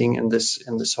we are seeing in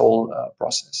this whole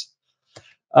process.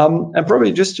 And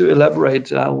probably just to elaborate,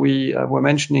 we were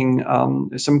mentioning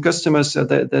some customers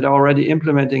that are already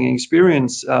implementing and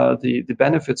experience the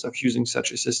benefits of using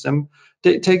such a system.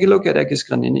 Take a look at Eckes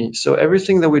Granini. So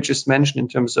everything that we just mentioned in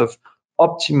terms of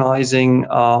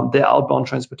optimizing their outbound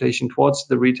transportation towards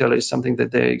the retailer is something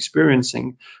that they're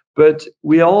experiencing. But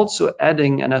we are also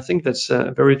adding, and I think that's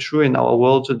very true in our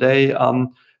world today,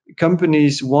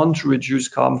 companies want to reduce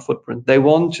carbon footprint. They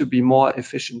want to be more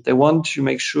efficient. They want to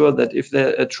make sure that if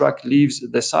a truck leaves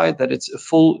the site, that it's a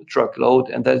full truckload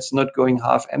and that it's not going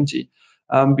half empty,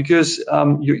 because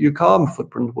your carbon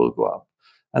footprint will go up.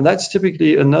 And that's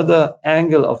typically another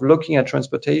angle of looking at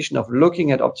transportation, of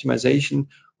looking at optimization,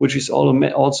 which is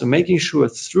also making sure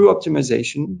through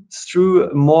optimization,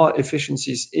 through more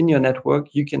efficiencies in your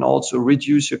network, you can also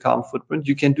reduce your carbon footprint.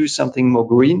 You can do something more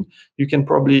green. You can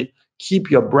probably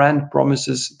keep your brand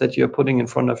promises that you're putting in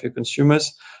front of your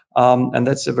consumers. And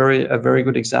that's a very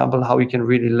good example how we can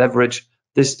really leverage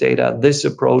this data, this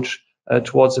approach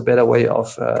towards a better way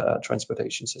of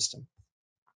transportation system.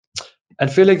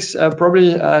 And Felix,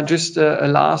 probably just a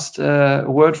last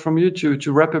word from you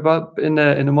to wrap it up in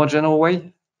a more general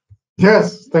way.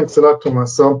 Yes, thanks a lot,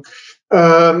 Thomas. So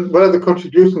what are the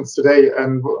contributions today,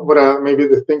 and what are maybe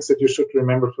the things that you should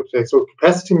remember for today? So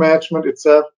capacity management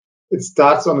itself, it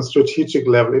starts on a strategic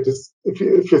level. It is, if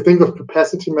you think of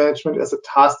capacity management as a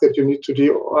task that you need to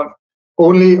do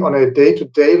only on a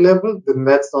day-to-day level, then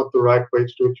that's not the right way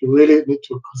to do it. You really need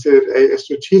to consider it a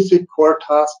strategic core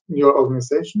task in your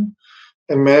organization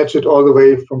and manage it all the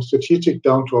way from strategic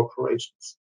down to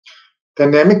operations.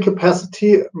 Dynamic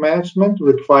capacity management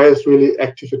requires really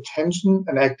active attention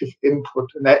and active input.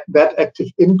 And that active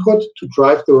input to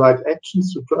drive the right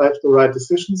actions, to drive the right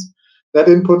decisions, that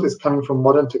input is coming from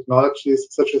modern technologies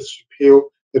such as Shippeo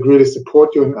that really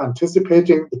support you in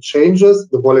anticipating the changes,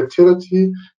 the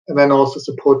volatility, and then also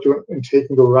support you in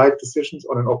taking the right decisions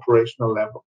on an operational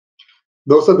level.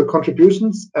 Those are the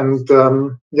contributions, and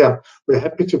we're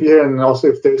happy to be here. And also,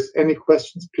 if there's any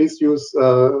questions, please use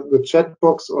the chat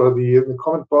box or the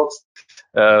comment box.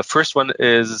 First one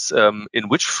is, in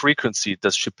which frequency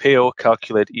does Shippeo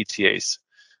calculate ETAs?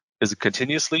 Is it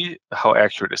continuously? How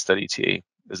accurate is that ETA?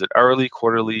 Is it hourly,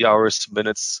 quarterly, hours,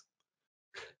 minutes?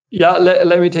 Yeah,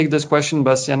 let me take this question,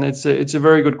 Bastian. It's a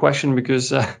very good question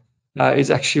because it's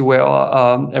actually where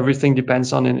everything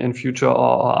depends on in future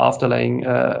or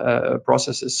afterlaying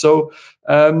processes. So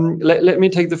let me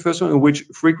take the first one. In which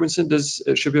frequency does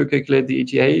Shippeo calculate the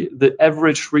ETA? The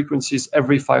average frequency is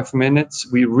every 5 minutes.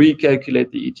 We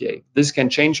recalculate the ETA. This can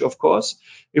change, of course,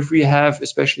 if we have,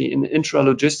 especially in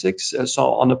intralogistics,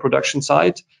 so on the production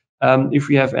side. If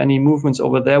we have any movements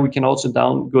over there, we can also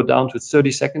go down to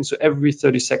 30 seconds. So every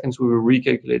 30 seconds, we will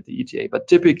recalculate the ETA. But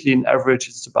typically, in average,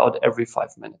 it's about every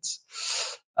 5 minutes.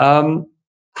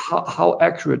 How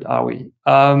accurate are we?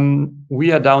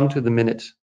 We are down to the minute.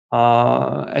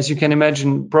 As you can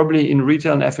imagine, probably in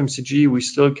retail and FMCG, we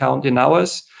still count in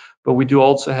hours, but we do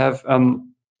also have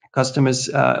customers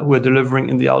who are delivering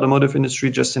in the automotive industry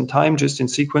just in time, just in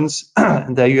sequence.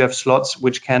 And there you have slots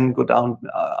which can go down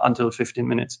until 15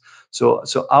 minutes. So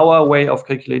our way of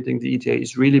calculating the ETA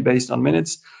is really based on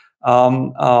minutes.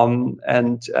 And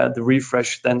the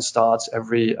refresh then starts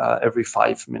every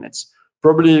 5 minutes.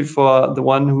 Probably for the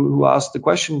one who asked the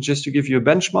question, just to give you a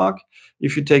benchmark,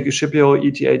 if you take a Shippeo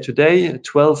ETA today,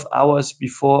 12 hours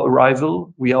before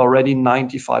arrival, we are already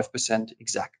 95%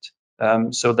 exact.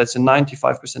 So that's a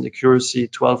 95% accuracy,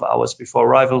 12 hours before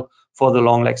arrival for the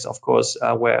long legs, of course,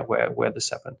 where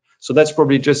this happened. So that's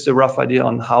probably just a rough idea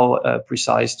on how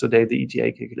precise today the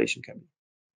ETA calculation can be.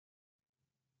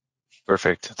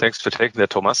 Perfect. Thanks for taking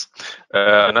that, Thomas.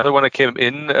 Another one that came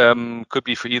in could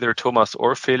be for either Thomas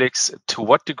or Felix. To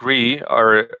what degree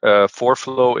are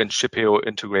 4Flow and Shippeo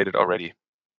integrated already?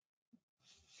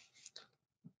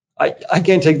 I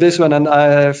can take this one,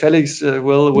 and Felix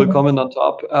will comment on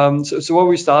top. So what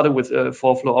we started with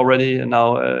 4Flow already, and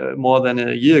now more than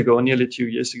a year ago, nearly 2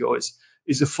 years ago,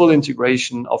 is a full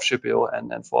integration of Shippeo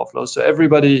and 4Flow. So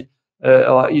everybody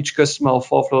or each customer of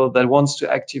 4Flow that wants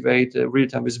to activate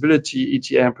real-time visibility,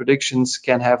 ETA, and predictions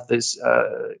can have this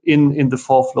in the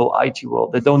 4Flow IT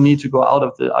world. They don't need to go out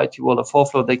of the IT world of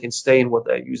 4Flow. They can stay in what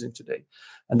they're using today.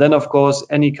 And then, of course,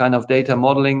 any kind of data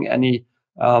modeling, any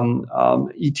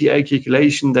ETA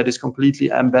calculation that is completely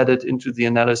embedded into the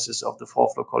analysis of the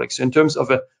 4Flow colleagues. So in terms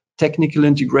of a technical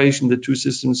integration, the two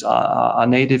systems are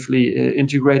natively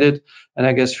integrated. And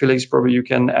I guess, Felix, probably you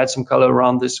can add some color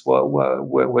around this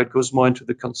where it goes more into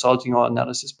the consulting or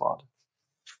analysis part.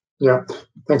 Yeah,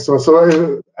 thanks so much.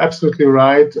 So absolutely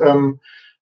right.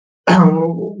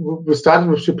 We started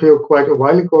with Shippeo quite a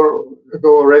while ago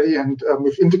already, and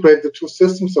we've integrated the two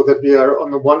systems so that we are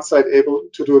on the one side able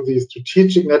to do the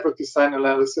strategic network design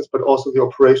analysis, but also the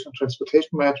operational transportation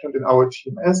management in our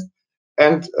TMS,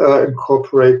 and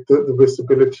incorporate the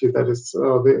visibility that is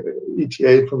the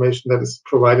ETA information that is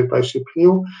provided by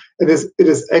Shippeo. It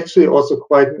is actually also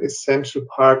quite an essential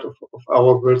part of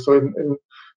our world. So in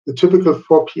the typical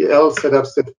 4PL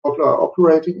setups that people are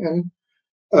operating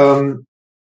in,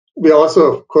 we are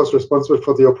also, of course, responsible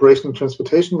for the operational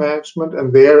transportation management,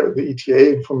 and there the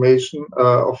ETA information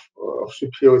of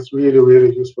Shippeo is really,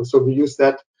 really useful. So we use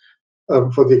that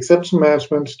for the exception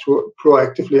management to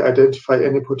proactively identify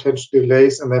any potential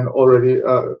delays, and then already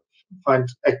find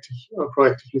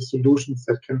proactively solutions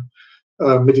that can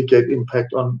mitigate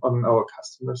impact on our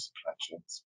customers' supply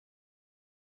chains.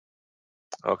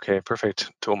 Okay, perfect.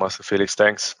 Thomas and Felix,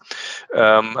 thanks.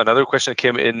 Another question that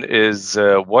came in is,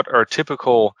 what are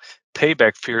typical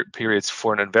payback periods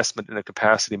for an investment in a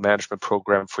capacity management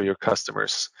program for your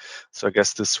customers? So I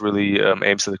guess this really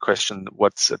aims at the question,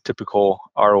 what's a typical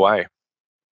ROI?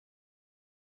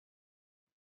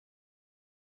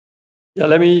 Yeah,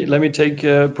 let me take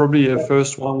probably a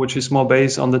first one, which is more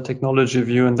based on the technology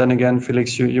view, and then again,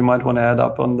 Felix, you might want to add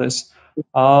up on this.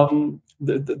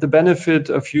 The benefit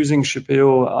of using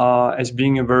Shippeo as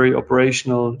being a very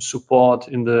operational support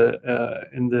in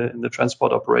the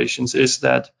transport operations is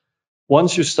that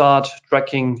once you start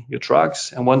tracking your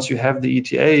trucks, and once you have the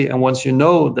ETA, and once you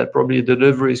know that probably a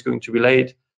delivery is going to be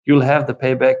late, you'll have the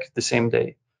payback the same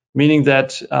day. Meaning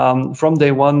that from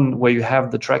day one, where you have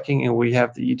the tracking and we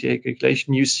have the ETA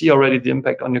calculation, you see already the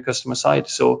impact on your customer side.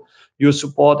 So your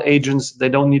support agents, they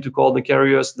don't need to call the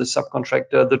carriers, the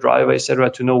subcontractor, the driver,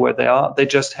 etc., to know where they are. They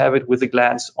just have it with a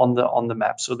glance on the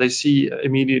map. So they see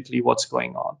immediately what's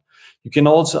going on. You can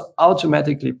also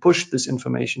automatically push this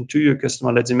information to your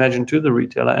customer, let's imagine to the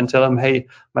retailer, and tell them, hey,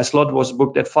 my slot was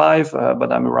booked at 5,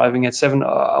 but I'm arriving at 7,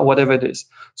 or whatever it is.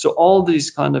 So all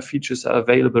these kind of features are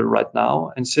available right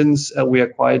now. And since we are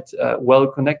quite well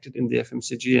connected in the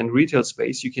FMCG and retail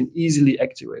space, you can easily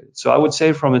activate it. So I would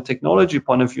say from a technology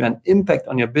point of view and impact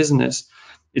on your business,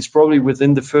 it's probably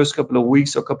within the first couple of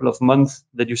weeks or couple of months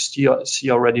that you see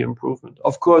already improvement.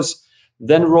 Of course,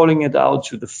 then rolling it out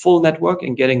to the full network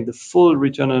and getting the full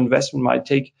return on investment might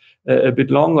take a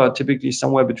bit longer, typically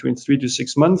somewhere between 3 to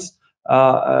 6 months.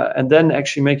 And then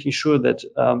actually making sure that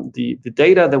the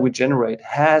data that we generate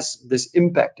has this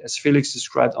impact, as Felix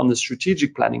described, on the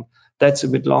strategic planning. That's a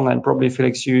bit longer, and probably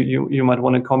Felix, you might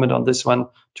want to comment on this one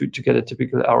to get a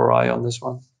typical ROI on this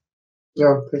one.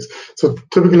 Yeah, thanks. So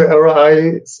typically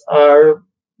ROIs are,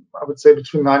 I would say,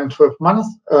 between 9 and 12 months.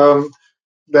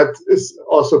 That is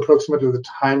also approximately the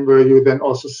time where you then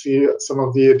also see some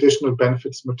of the additional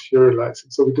benefits materializing.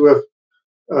 So we do have,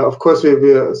 of course,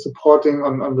 we are supporting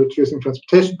on reducing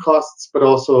transportation costs, but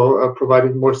also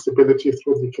providing more stability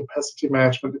through the capacity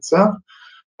management itself.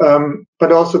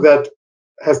 But also that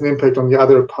has an impact on the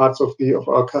other parts of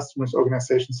our customers'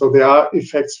 organization. So there are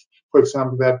effects, for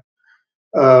example, that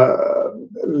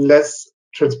less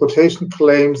transportation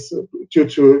claims due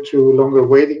to longer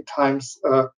waiting times,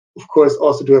 of course,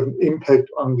 also do have an impact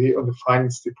on the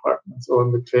finance departments or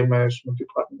on the claim management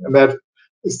department, and that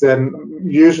is then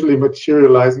usually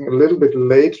materializing a little bit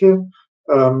later,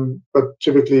 but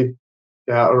typically,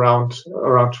 yeah, around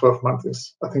 12 months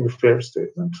is, I think, a fair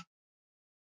statement.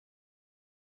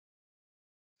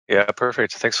 Yeah,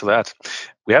 perfect. Thanks for that.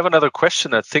 We have another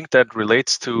question, I think, that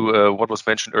relates to what was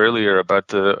mentioned earlier about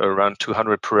the around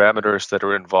 200 parameters that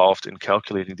are involved in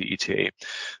calculating the ETA.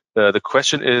 The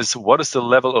question is, what is the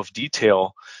level of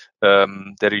detail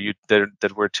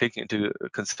that we're taking into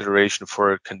consideration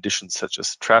for conditions such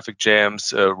as traffic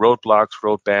jams, roadblocks,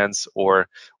 road bans, or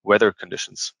weather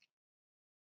conditions?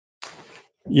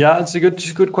 Yeah, it's a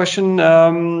good question.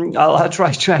 I'll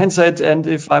try to answer it, and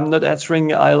if I'm not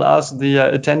answering, I'll ask the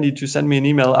attendee to send me an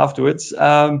email afterwards.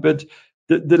 But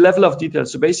the level of detail.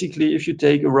 So basically, if you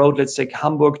take a road, let's take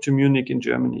Hamburg to Munich in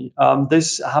Germany,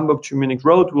 this Hamburg to Munich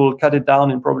road will cut it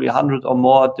down in probably 100 or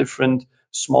more different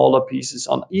smaller pieces.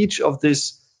 On each of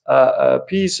this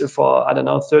piece for, I don't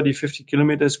know, 30, 50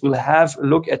 kilometers, we'll have a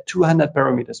look at 200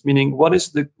 parameters, meaning what is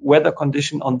the weather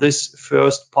condition on this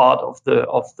first part of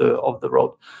the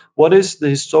road? What is the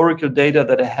historical data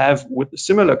that I have with a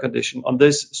similar condition on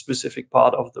this specific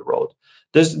part of the road?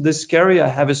 Does this carrier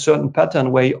have a certain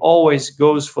pattern where he always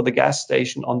goes for the gas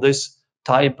station on this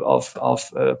type of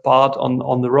part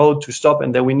on the road to stop,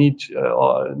 and then we need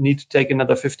to take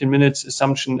another 15 minutes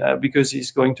assumption because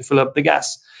he's going to fill up the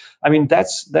gas? I mean,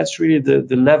 that's really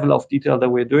the level of detail that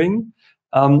we're doing.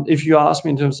 If you ask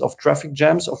me in terms of traffic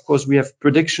jams, of course, we have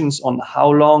predictions on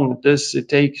how long does it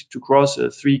take to cross a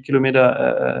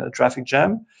 3-kilometer traffic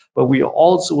jam, but we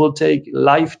also will take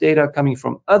live data coming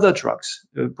from other trucks,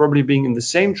 probably being in the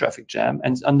same traffic jam,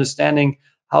 and understanding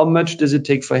how much does it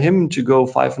take for him to go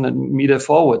 500 meters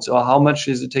forwards, or how much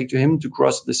does it take to him to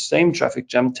cross the same traffic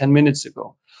jam 10 minutes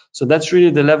ago. So that's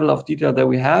really the level of detail that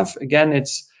we have. Again,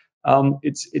 it's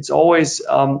always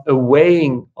a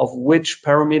weighing of which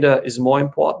parameter is more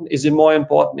important. Is it more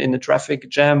important in the traffic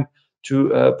jam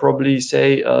to probably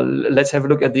say, let's have a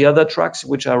look at the other trucks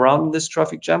which are around this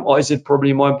traffic jam? Or is it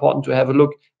probably more important to have a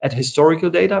look at historical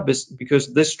data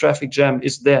because this traffic jam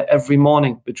is there every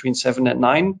morning between 7 and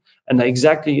 9. And I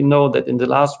exactly know that in the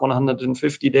last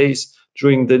 150 days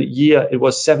during the year, it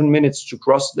was 7 minutes to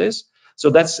cross this. So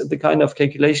that's the kind of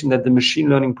calculation that the machine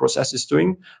learning process is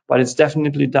doing, but it's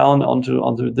definitely down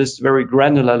onto this very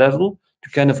granular level to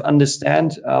kind of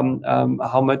understand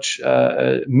how much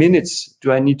minutes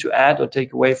do I need to add or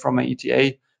take away from my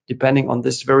ETA, depending on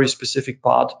this very specific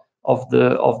part of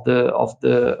the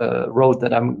road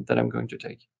that I'm going to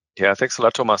take. Yeah, thanks a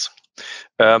lot, Thomas.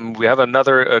 We have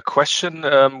another question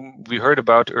we heard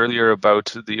about earlier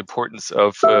about the importance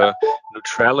of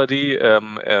neutrality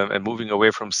and moving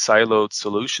away from siloed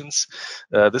solutions.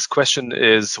 This question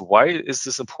is, why is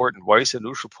this important? Why is a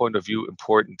neutral point of view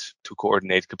important to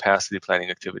coordinate capacity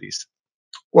planning activities?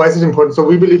 Why is it important? So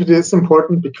we believe it is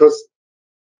important because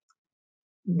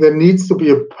there needs to be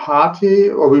a party,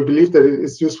 or we believe that it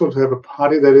is useful to have a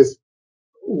party that is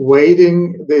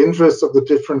weighing the interests of the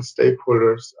different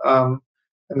stakeholders,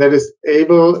 and that is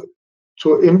able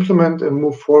to implement and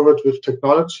move forward with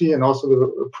technology and also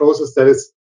the process that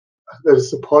is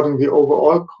supporting the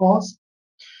overall cause.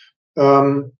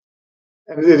 And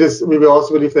we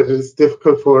also believe that it is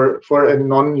difficult for a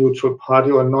non-neutral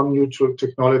party or non-neutral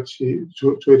technology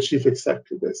to achieve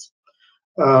exactly this.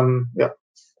 Yeah,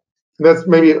 that's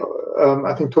maybe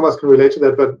I think Thomas can relate to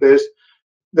that, but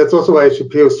that's also why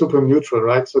Shippeo is super neutral,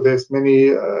 right? So there's many,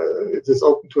 it is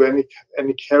open to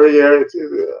any carrier,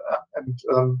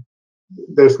 and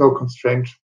there's no constraint.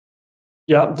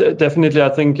 Yeah, definitely. I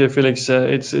think, Felix,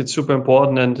 it's super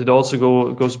important, and it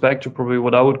also goes back to probably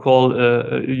what I would call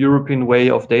a European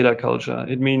way of data culture.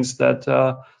 It means that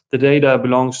the data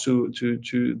belongs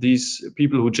to these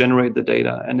people who generate the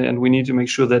data, and we need to make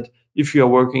sure that if you are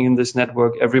working in this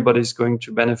network, everybody's going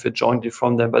to benefit jointly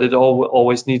from them. But it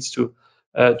always needs to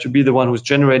be the one who's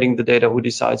generating the data who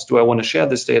decides, do I want to share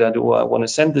this data? Do I want to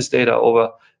send this data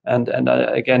over? And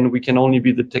again, we can only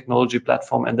be the technology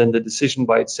platform, and then the decision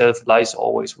by itself lies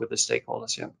always with the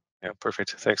stakeholders. Yeah,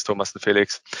 perfect. Thanks, Thomas and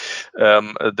Felix.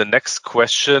 The next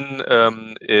question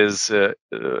is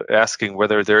asking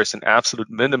whether there is an absolute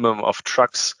minimum of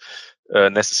trucks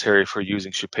necessary for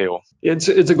using Shippeo. It's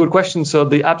a good question. So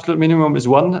the absolute minimum is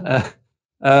one.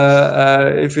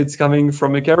 If it's coming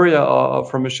from a carrier or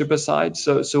from a shipper side.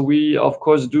 So we of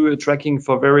course do a tracking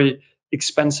for very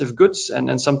expensive goods,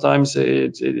 and sometimes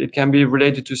it can be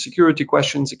related to security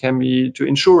questions, it can be to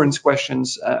insurance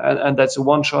questions, and that's a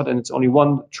one shot, and it's only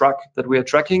one truck that we are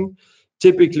tracking.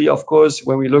 Typically, of course,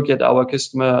 when we look at our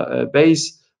customer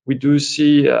base, we do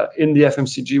see in the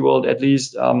FMCG world at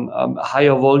least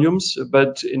higher volumes,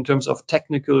 but in terms of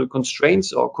technical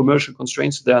constraints or commercial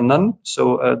constraints, there are none.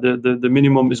 So the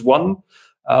minimum is one.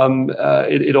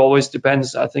 It always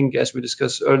depends, I think, as we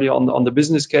discussed earlier, on the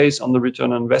business case, on the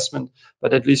return on investment.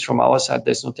 But at least from our side,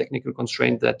 there's no technical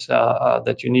constraint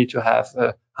that you need to have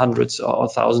hundreds or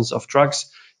thousands of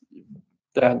trucks.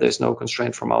 There's no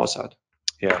constraint from our side.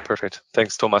 Yeah, perfect.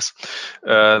 Thanks, Thomas.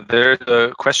 There's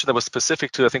a question that was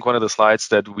specific to, I think, one of the slides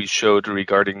that we showed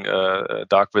regarding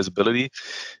dock visibility.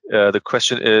 The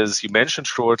question is, you mentioned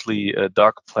shortly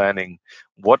dock planning.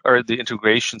 What are the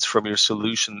integrations from your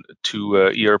solution to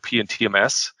ERP and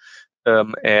TMS?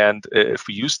 And if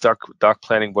we use dock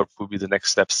planning, what would be the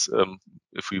next steps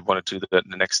if we wanted to do that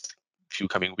in the next few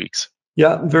coming weeks?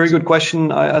 Yeah, very good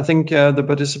question. I think the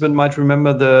participant might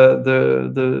remember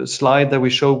the slide that we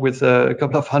showed with a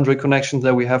couple of hundred connections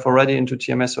that we have already into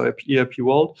TMS or ERP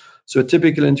world. So a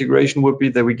typical integration would be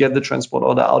that we get the transport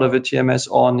order out of a TMS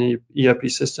or an ERP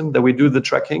system, that we do the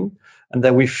tracking, and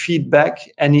then we feed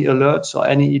back any alerts or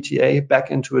any ETA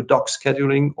back into a dock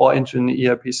scheduling or into an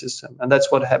ERP system. And that's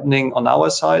what's happening on our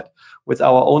side. With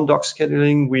our own dock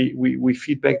scheduling, we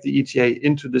feed back the ETA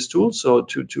into this tool, so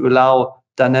to allow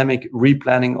dynamic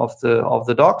replanning of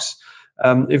the docks.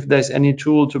 If there's any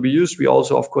tool to be used, we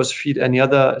also, of course, feed any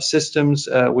other systems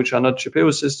which are not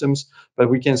Shippeo systems, but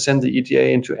we can send the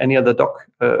ETA into any other dock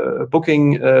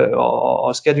booking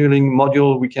or scheduling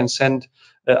module. We can send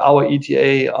our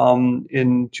ETA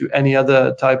into any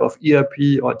other type of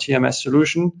ERP or TMS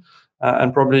solution.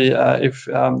 And probably if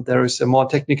there is a more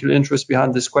technical interest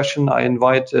behind this question, I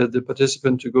invite the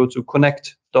participant to go to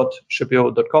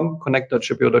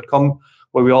connect.shippeo.com,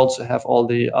 where we also have all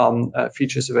the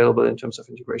features available in terms of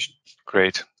integration.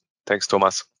 Great. Thanks,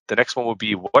 Thomas. The next one will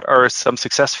be, what are some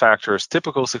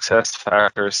typical success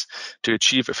factors to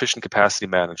achieve efficient capacity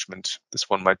management? This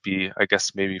one might be, I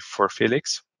guess, maybe for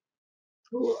Felix.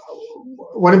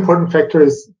 One important factor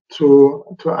is to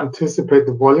anticipate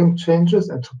the volume changes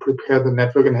and to prepare the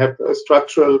network and have a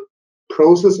structural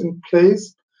process in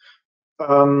place.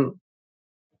 I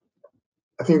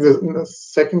think the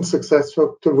second success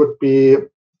factor would be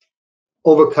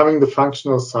overcoming the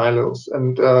functional silos,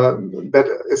 and that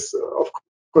is, of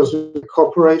course,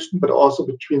 cooperation, but also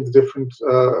between the different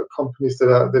companies that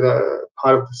are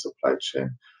part of the supply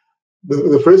chain.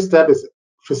 The first step is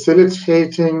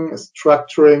facilitating,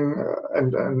 structuring,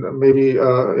 and maybe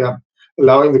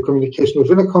allowing the communication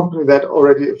within a company. That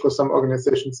already for some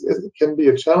organizations can be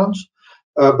a challenge,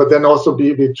 but then also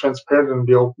be transparent and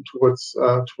be open towards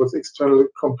external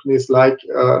companies like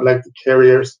the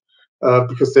carriers,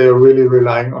 because they are really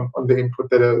relying on the input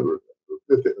that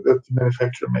the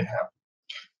manufacturer may have.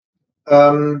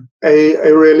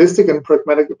 A realistic and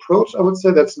pragmatic approach, I would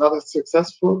say, that's not a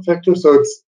successful factor. So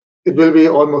it will be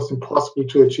almost impossible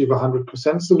to achieve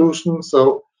 100% solution.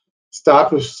 So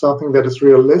start with something that is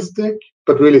realistic,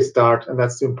 but really start, and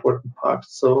that's the important part.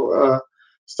 So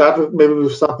start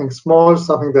with something small,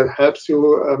 something that helps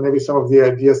you, maybe some of the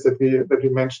ideas that we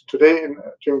mentioned today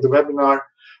during the webinar,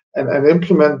 and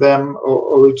implement them,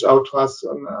 or reach out to us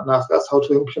and ask us how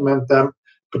to implement them,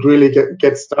 but really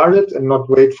get started and not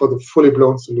wait for the fully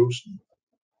blown solution.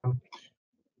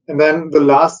 And then the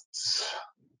last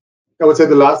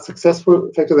successful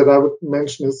factor that I would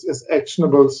mention is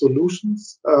actionable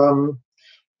solutions. In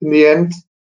the end,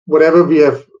 whatever we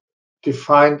have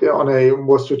defined on a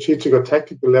more strategic or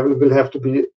tactical level will have to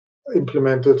be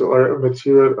implemented or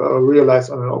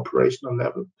realized on an operational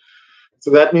level.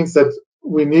 So that means that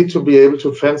we need to be able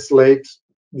to translate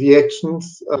the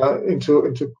actions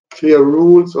into clear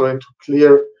rules or into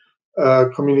clear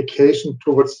communication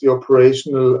towards the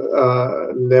operational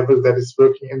level that is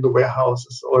working in the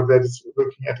warehouses or that is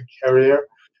working at a carrier,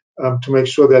 to make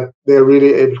sure that they're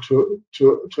really able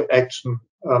to action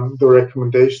the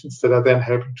recommendations that are then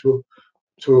helping to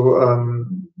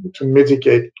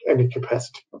mitigate any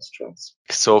capacity constraints.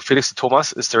 So, Felix and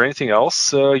Thomas, is there anything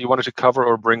else you wanted to cover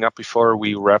or bring up before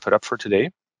we wrap it up for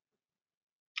today?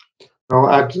 No,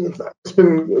 it's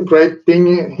been great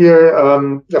being here.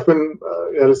 I've been,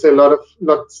 let's say, a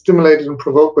lot stimulated and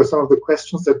provoked by some of the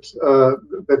questions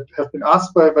that have been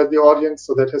asked by the audience.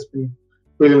 So that has been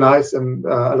really nice, and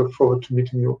I look forward to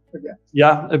meeting you again.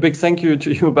 Yeah, a big thank you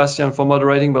to you, Bastian, for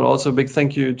moderating, but also a big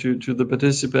thank you to the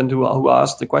participant who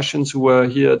asked the questions, who were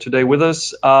here today with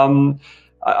us.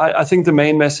 I think the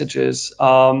main message is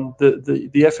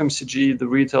the FMCG, the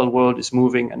retail world is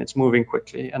moving, and it's moving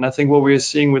quickly. And I think what we are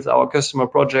seeing with our customer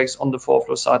projects on the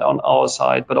 4Flow side, on our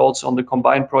side, but also on the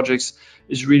combined projects,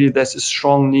 is really there's a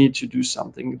strong need to do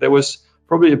something. There was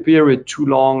probably a period too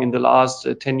long in the last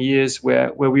 10 years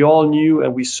where we all knew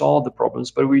and we saw the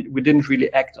problems, but we didn't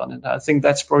really act on it. I think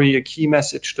that's probably a key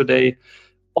message today.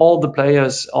 All the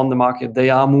players on the market, they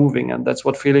are moving, and that's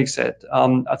what Felix said.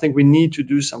 I think we need to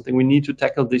do something. We need to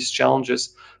tackle these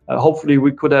challenges. Hopefully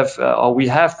we could have, or we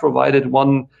have provided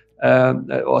one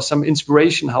or some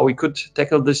inspiration how we could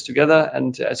tackle this together.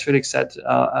 And as Felix said,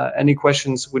 any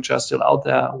questions which are still out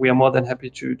there, we are more than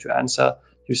happy to answer.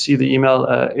 You see the email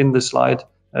in the slide.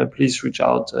 Please reach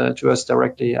out to us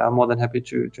directly. I'm more than happy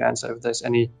to answer if there's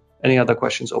any other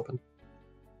questions open.